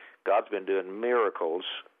together, God's been doing miracles,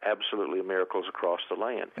 absolutely miracles across the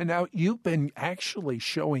land. And now you've been actually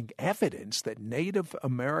showing evidence that Native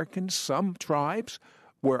Americans, some tribes,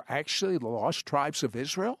 were actually the lost tribes of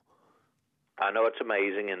Israel? I know it's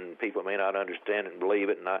amazing, and people may not understand and believe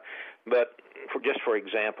it. But for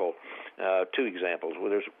example, two examples.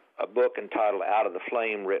 Well, there's a book entitled Out of the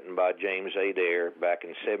Flame, written by James Adair back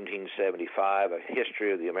in 1775, a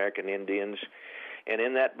history of the American Indians. And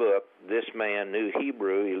in that book, this man knew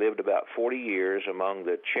Hebrew. He lived about 40 years among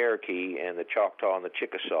the Cherokee and the Choctaw and the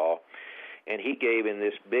Chickasaw. And he gave in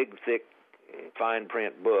this big, thick, fine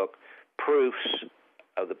print book proofs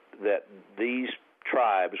of that these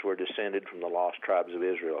tribes were descended from the lost tribes of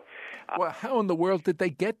Israel. Well, how in the world did they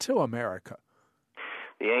get to America?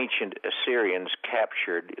 The ancient Assyrians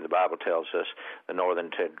captured, the Bible tells us, the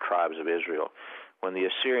northern 10 tribes of Israel. When the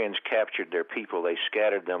Assyrians captured their people, they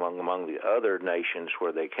scattered them among the other nations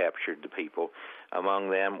where they captured the people.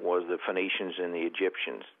 Among them was the Phoenicians and the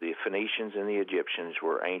Egyptians. The Phoenicians and the Egyptians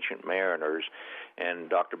were ancient mariners, and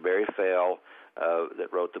Dr. Barry Fell,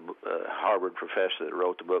 that wrote the Harvard professor that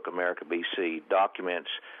wrote the book America BC,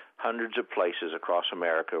 documents hundreds of places across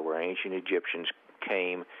America where ancient Egyptians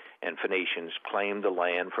came and Phoenicians claimed the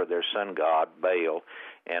land for their sun god, Baal,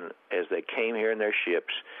 and as they came here in their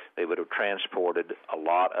ships, they would have transported a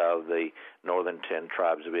lot of the northern 10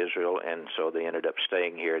 tribes of Israel, and so they ended up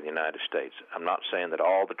staying here in the United States. I'm not saying that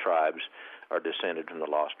all the tribes are descended from the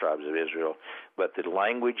lost tribes of Israel, but the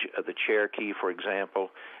language of the Cherokee, for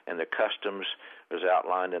example, and the customs was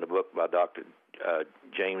outlined in a book by Dr.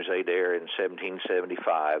 James Adair in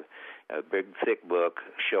 1775, a big, thick book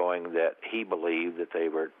showing that he believed that they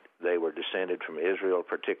were descended from Israel,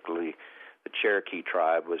 particularly the Cherokee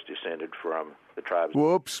tribe was descended from the tribes.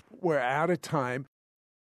 Whoops, we're out of time.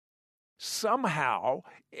 Somehow,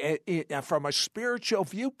 from a spiritual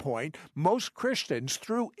viewpoint, most Christians,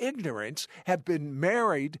 through ignorance, have been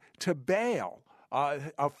married to Baal,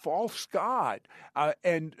 a false god.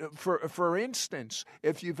 And for instance,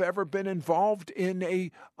 if you've ever been involved in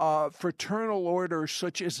a fraternal order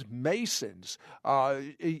such as Masons,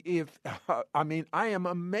 I am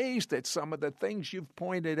amazed at some of the things you've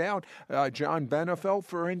pointed out. John Benefeld,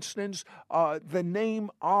 for instance, the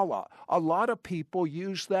name Allah. A lot of people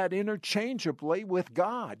use that interchangeably with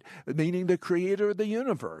God, meaning the creator of the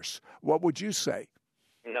universe. What would you say?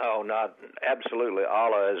 No, not absolutely.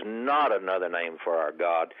 Allah is not another name for our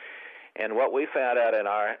God. And what we found out in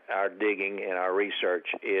our digging and our research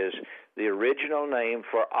is the original name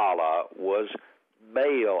for Allah was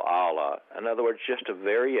Baal Allah. In other words, just a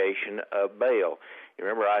variation of Baal. You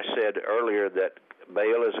remember I said earlier that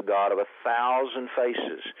Baal is a god of 1,000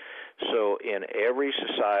 faces. So in every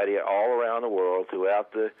society all around the world,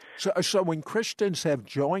 throughout the... So when Christians have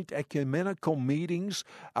joint ecumenical meetings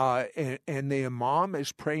and the imam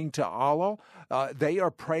is praying to Allah, they are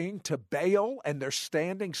praying to Baal and they're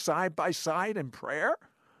standing side by side in prayer?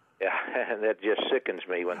 Yeah, and that just sickens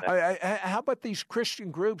me. How about these Christian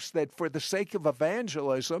groups that, for the sake of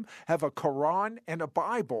evangelism, have a Quran and a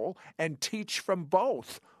Bible and teach from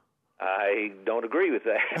both? I don't agree with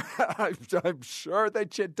that. I'm sure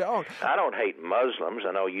that you don't. I don't hate Muslims.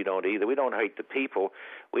 I know you don't either. We don't hate the people.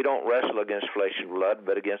 We don't wrestle against flesh and blood,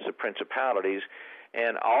 but against the principalities.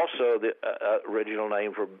 And also the original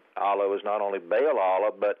name for Allah was not only Baal Allah,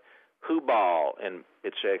 but Hubal, and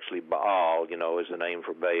it's actually Baal, is the name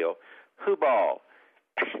for Baal. Hubal.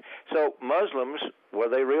 So Muslims,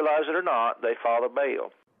 whether they realize it or not, they follow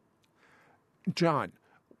Baal. John,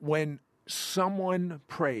 when someone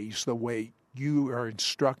prays the way you are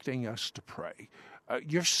instructing us to pray,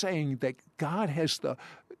 you're saying that God has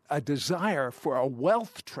a desire for a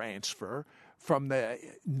wealth transfer from the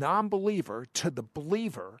non-believer to the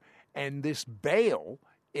believer, and this Baal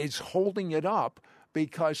is holding it up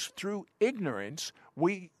because through ignorance,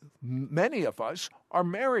 many of us are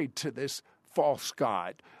married to this false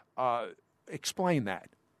god. Explain that.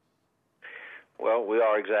 Well, we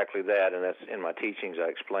are exactly that, and that's in my teachings. I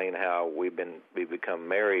explain how we become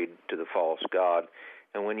married to the false god,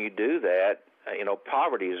 and when you do that,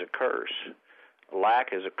 poverty is a curse.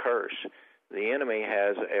 Lack is a curse. The enemy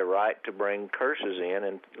has a right to bring curses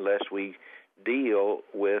in unless we deal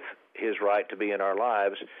with his right to be in our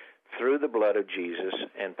lives through the blood of Jesus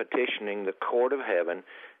and petitioning the court of heaven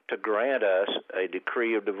to grant us a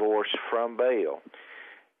decree of divorce from Baal.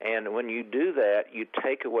 And when you do that, you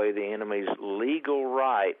take away the enemy's legal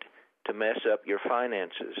right to mess up your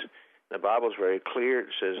finances. The Bible is very clear. It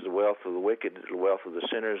says the wealth of the wicked, the wealth of the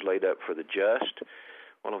sinner is laid up for the just.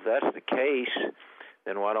 Well, if that's the case,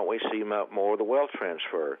 then why don't we see more of the wealth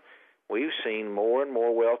transfer? We've seen more and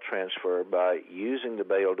more wealth transfer by using the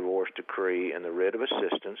Baal divorce decree and the writ of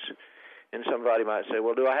assistance. And somebody might say,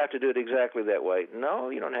 well, do I have to do it exactly that way? No,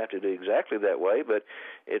 you don't have to do it exactly that way, but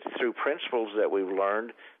it's through principles that we've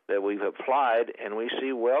learned, that we've applied, and we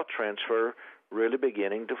see wealth transfer really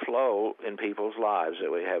beginning to flow in people's lives that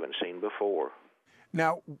we haven't seen before.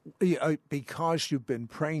 Now, because you've been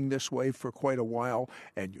praying this way for quite a while,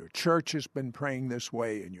 and your church has been praying this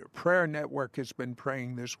way, and your prayer network has been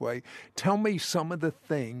praying this way, tell me some of the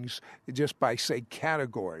things, just by, say,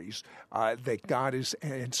 categories, that God is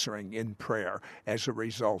answering in prayer as a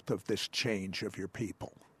result of this change of your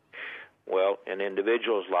people. Well, in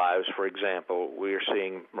individuals' lives, for example, we are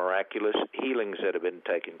seeing miraculous healings that have been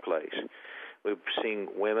taking place. We've seen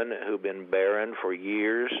women who've been barren for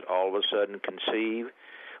years all of a sudden conceive.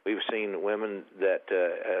 We've seen women that,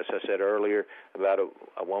 as I said earlier, about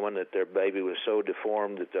a woman that their baby was so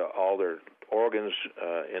deformed that all their organs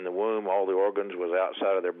in the womb, all the organs was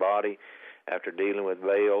outside of their body. After dealing with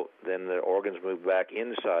Baal, then the organs moved back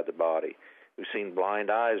inside the body. We've seen blind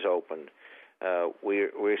eyes opened.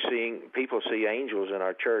 We're seeing people see angels in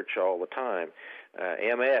our church all the time.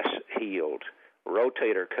 MS healed,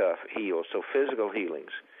 rotator cuff healed, so physical healings.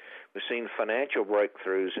 We've seen financial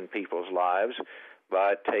breakthroughs in people's lives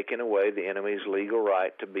by taking away the enemy's legal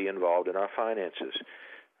right to be involved in our finances.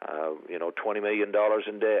 $20 million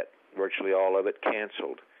in debt, virtually all of it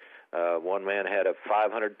canceled. One man had a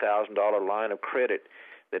 $500,000 line of credit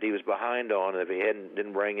that he was behind on. If he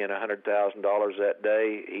didn't bring in $100,000 that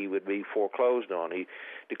day, he would be foreclosed on. He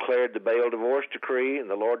declared the Baal divorce decree, and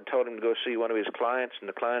the Lord told him to go see one of his clients, and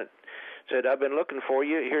the client said, "I've been looking for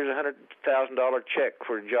you. Here's a $100,000 check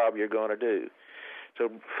for a job you're going to do." So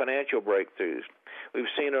financial breakthroughs. We've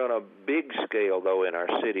seen it on a big scale, though, in our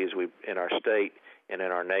cities, in our state, and in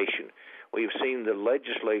our nation. We've seen the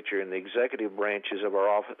legislature and the executive branches of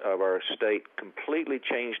our state completely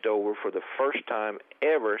changed over for the first time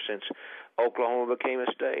ever since Oklahoma became a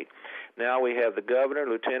state. Now we have the governor,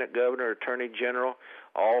 lieutenant governor, attorney general,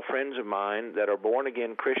 all friends of mine that are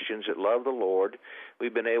born-again Christians that love the Lord.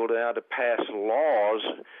 We've been able now to pass laws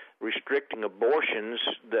restricting abortions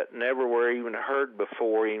that never were even heard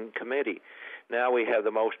before in committee. Now we have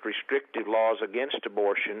the most restrictive laws against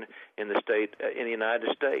abortion in the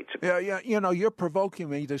United States. Yeah. You're provoking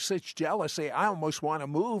me to such jealousy. I almost want to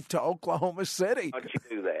move to Oklahoma City. Why don't you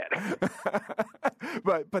do that?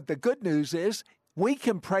 But the good news is we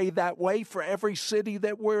can pray that way for every city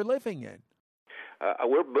that we're living in.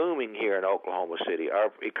 We're booming here in Oklahoma City.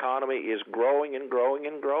 Our economy is growing and growing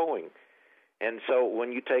and growing. And so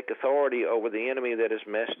when you take authority over the enemy that has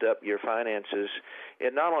messed up your finances,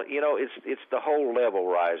 it not only, it's the whole level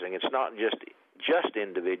rising. It's not just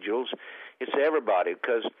individuals, it's everybody,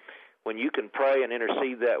 because when you can pray and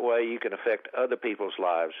intercede that way, you can affect other people's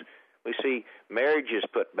lives. We see marriages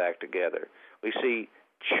put back together. We see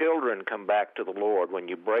children come back to the Lord when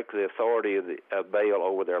you break the authority of Baal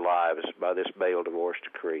over their lives by this Baal divorce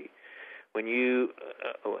decree. When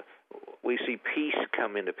we see peace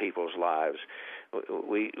come into people's lives.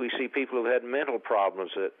 We see people who've had mental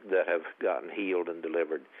problems that have gotten healed and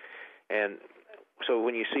delivered. And so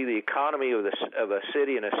when you see the economy of a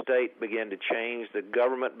city and a state begin to change, the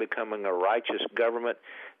government becoming a righteous government,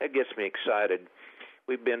 that gets me excited.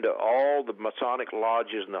 We've been to all the Masonic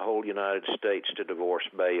lodges in the whole United States to divorce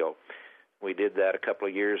Baal. We did that a couple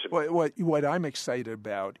of years ago. What I'm excited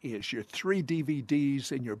about is your 3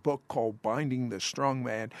 DVDs in your book called Binding the Strong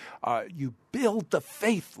Man. You build the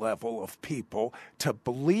faith level of people to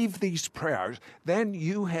believe these prayers. Then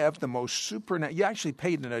you have the most supernatural. You actually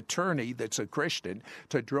paid an attorney that's a Christian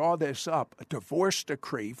to draw this up, a divorce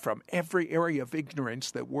decree from every area of ignorance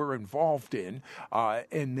that we're involved in,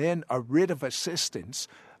 and then a writ of assistance,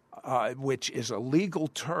 which is a legal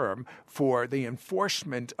term for the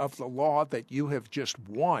enforcement of the law that you have just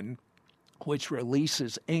won, which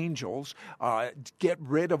releases angels, get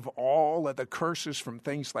rid of all of the curses from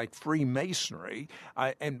things like Freemasonry.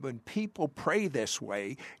 And when people pray this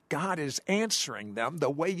way, God is answering them the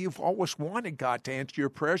way you've always wanted God to answer your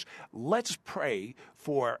prayers. Let's pray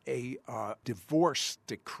for a divorce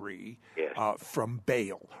decree from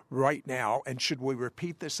Baal right now. And should we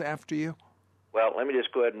repeat this after you? Well, let me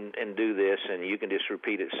just go ahead and do this, and you can just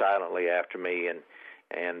repeat it silently after me.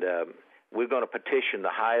 And we're going to petition the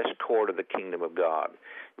highest court of the kingdom of God.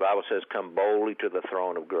 The Bible says, "Come boldly to the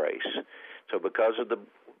throne of grace." So because of the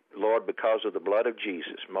blood of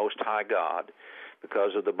Jesus, Most High God,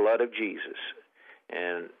 because of the blood of Jesus,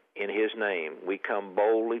 and in His name, we come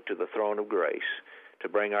boldly to the throne of grace to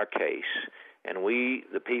bring our case. And we,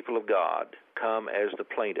 the people of God, come as the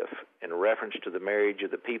plaintiff in reference to the marriage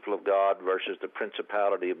of the people of God versus the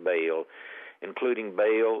principality of Baal, including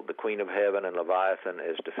Baal, the queen of heaven, and Leviathan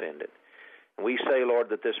as defendant. And we say, Lord,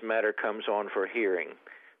 that this matter comes on for hearing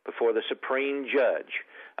before the supreme judge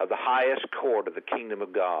of the highest court of the kingdom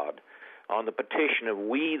of God on the petition of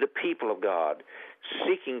we, the people of God,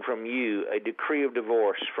 seeking from you a decree of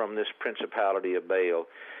divorce from this principality of Baal,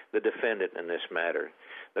 the defendant in this matter.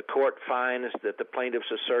 The court finds that the plaintiff's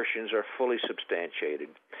assertions are fully substantiated,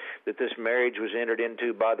 that this marriage was entered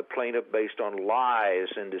into by the plaintiff based on lies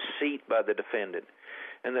and deceit by the defendant,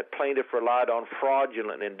 and that plaintiff relied on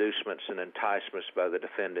fraudulent inducements and enticements by the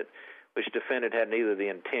defendant, which defendant had neither the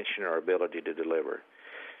intention or ability to deliver.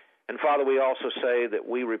 And Father, we also say that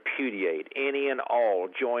we repudiate any and all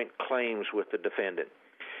joint claims with the defendant,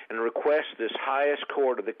 and request this highest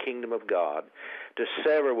court of the kingdom of God to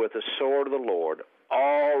sever with the sword of the Lord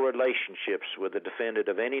all relationships with the defendant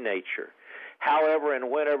of any nature, however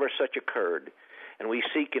and whenever such occurred, and we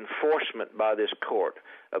seek enforcement by this court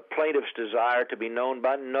of plaintiff's desire to be known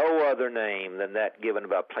by no other name than that given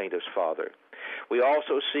by plaintiff's father. We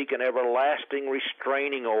also seek an everlasting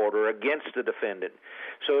restraining order against the defendant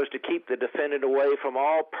so as to keep the defendant away from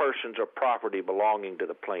all persons or property belonging to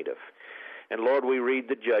the plaintiff. And Lord, we read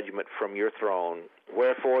the judgment from your throne.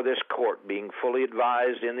 Wherefore this court, being fully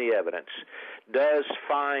advised in the evidence, does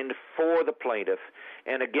find for the plaintiff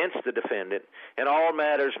and against the defendant in all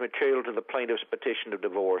matters material to the plaintiff's petition of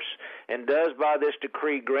divorce, and does by this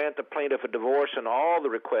decree grant the plaintiff a divorce in all the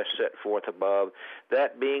requests set forth above,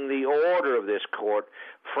 that being the order of this court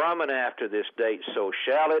from and after this date, so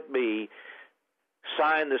shall it be.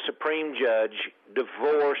 Signed the Supreme Judge,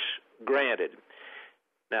 divorce granted.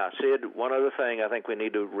 Now, Sid, one other thing, I think we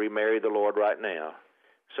need to remarry the Lord right now.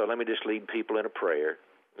 So let me just lead people in a prayer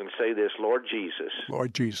and say this: Lord Jesus.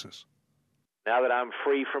 Lord Jesus. Now that I'm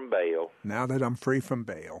free from bail. Now that I'm free from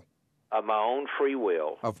bail. Of my own free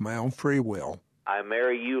will. Of my own free will. I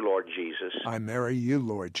marry you, Lord Jesus. I marry you,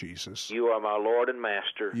 Lord Jesus. You are my Lord and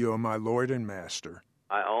Master. You are my Lord and Master.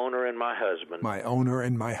 My owner and my husband. My owner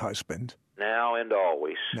and my husband. Now and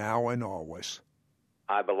always. Now and always.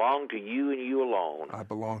 I belong to you and you alone. I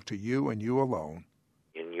belong to you and you alone.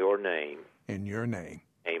 In your name. In your name.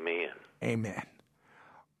 Amen. Amen.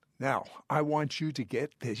 Now, I want you to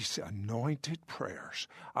get these anointed prayers.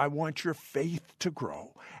 I want your faith to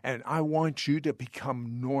grow, and I want you to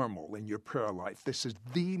become normal in your prayer life. This is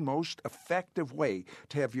the most effective way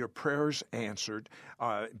to have your prayers answered.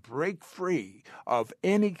 Break free of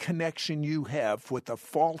any connection you have with the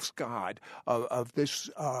false god of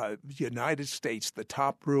this United States, the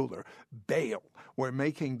top ruler, Baal. We're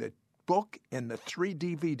making the book and the 3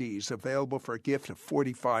 DVDs available for a gift of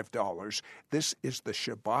 $45. This is the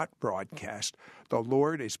Shabbat broadcast. The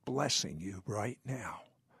Lord is blessing you right now.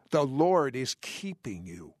 The Lord is keeping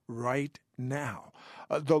you right now.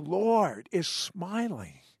 The Lord is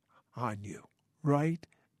smiling on you right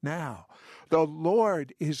now. The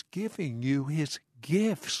Lord is giving you his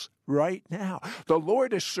gifts right now. The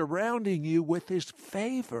Lord is surrounding you with his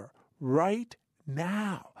favor right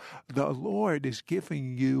now. The Lord is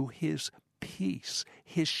giving you his peace,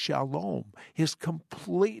 his shalom, his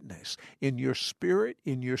completeness in your spirit,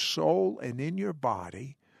 in your soul, and in your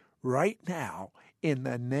body right now, in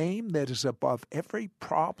the name that is above every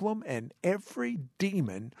problem and every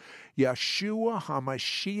demon, Yeshua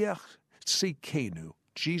HaMashiach Tzidkenu,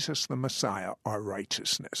 Jesus the Messiah, our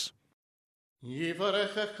righteousness.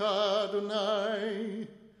 Yivarechecha Adonai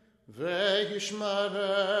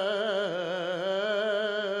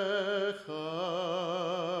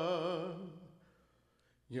Ve'yishmarecha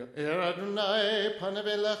Yo'er Adonai panav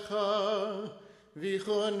elecha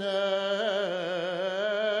v'yichunecha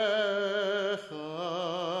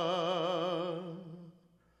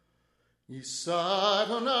Yisa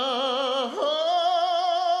Adonai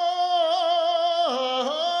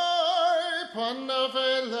panav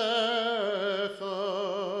elecha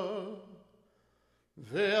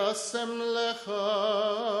Ve'asem lecha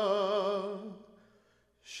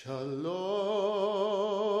shalom.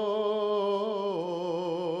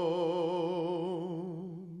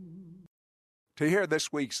 To hear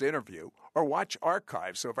this week's interview or watch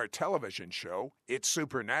archives of our television show, It's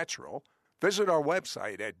Supernatural, visit our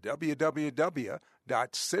website at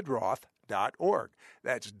www.sidroth.org.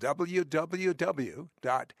 That's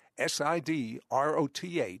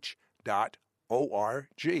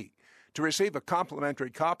www.sidroth.org. To receive a complimentary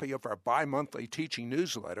copy of our bi-monthly teaching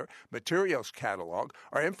newsletter, materials catalog,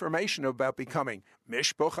 or information about becoming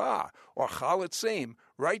Mishpocha or Chalatzim,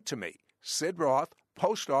 write to me, Sid Roth,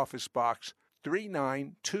 Post Office Box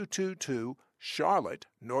 39222, Charlotte,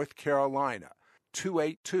 North Carolina,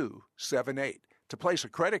 28278. To place a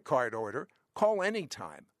credit card order, call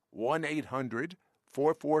anytime,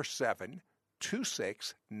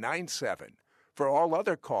 1-800-447-2697. For all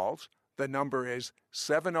other calls, the number is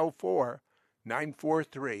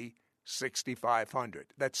 704-943-6500.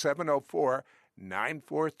 That's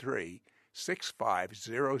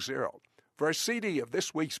 704-943-6500. For a CD of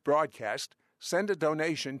this week's broadcast, send a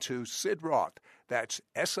donation to Sid Roth. That's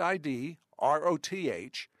SIDROTH,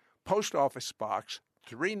 Post Office Box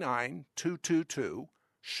 39222,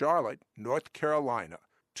 Charlotte, North Carolina,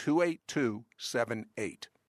 28278.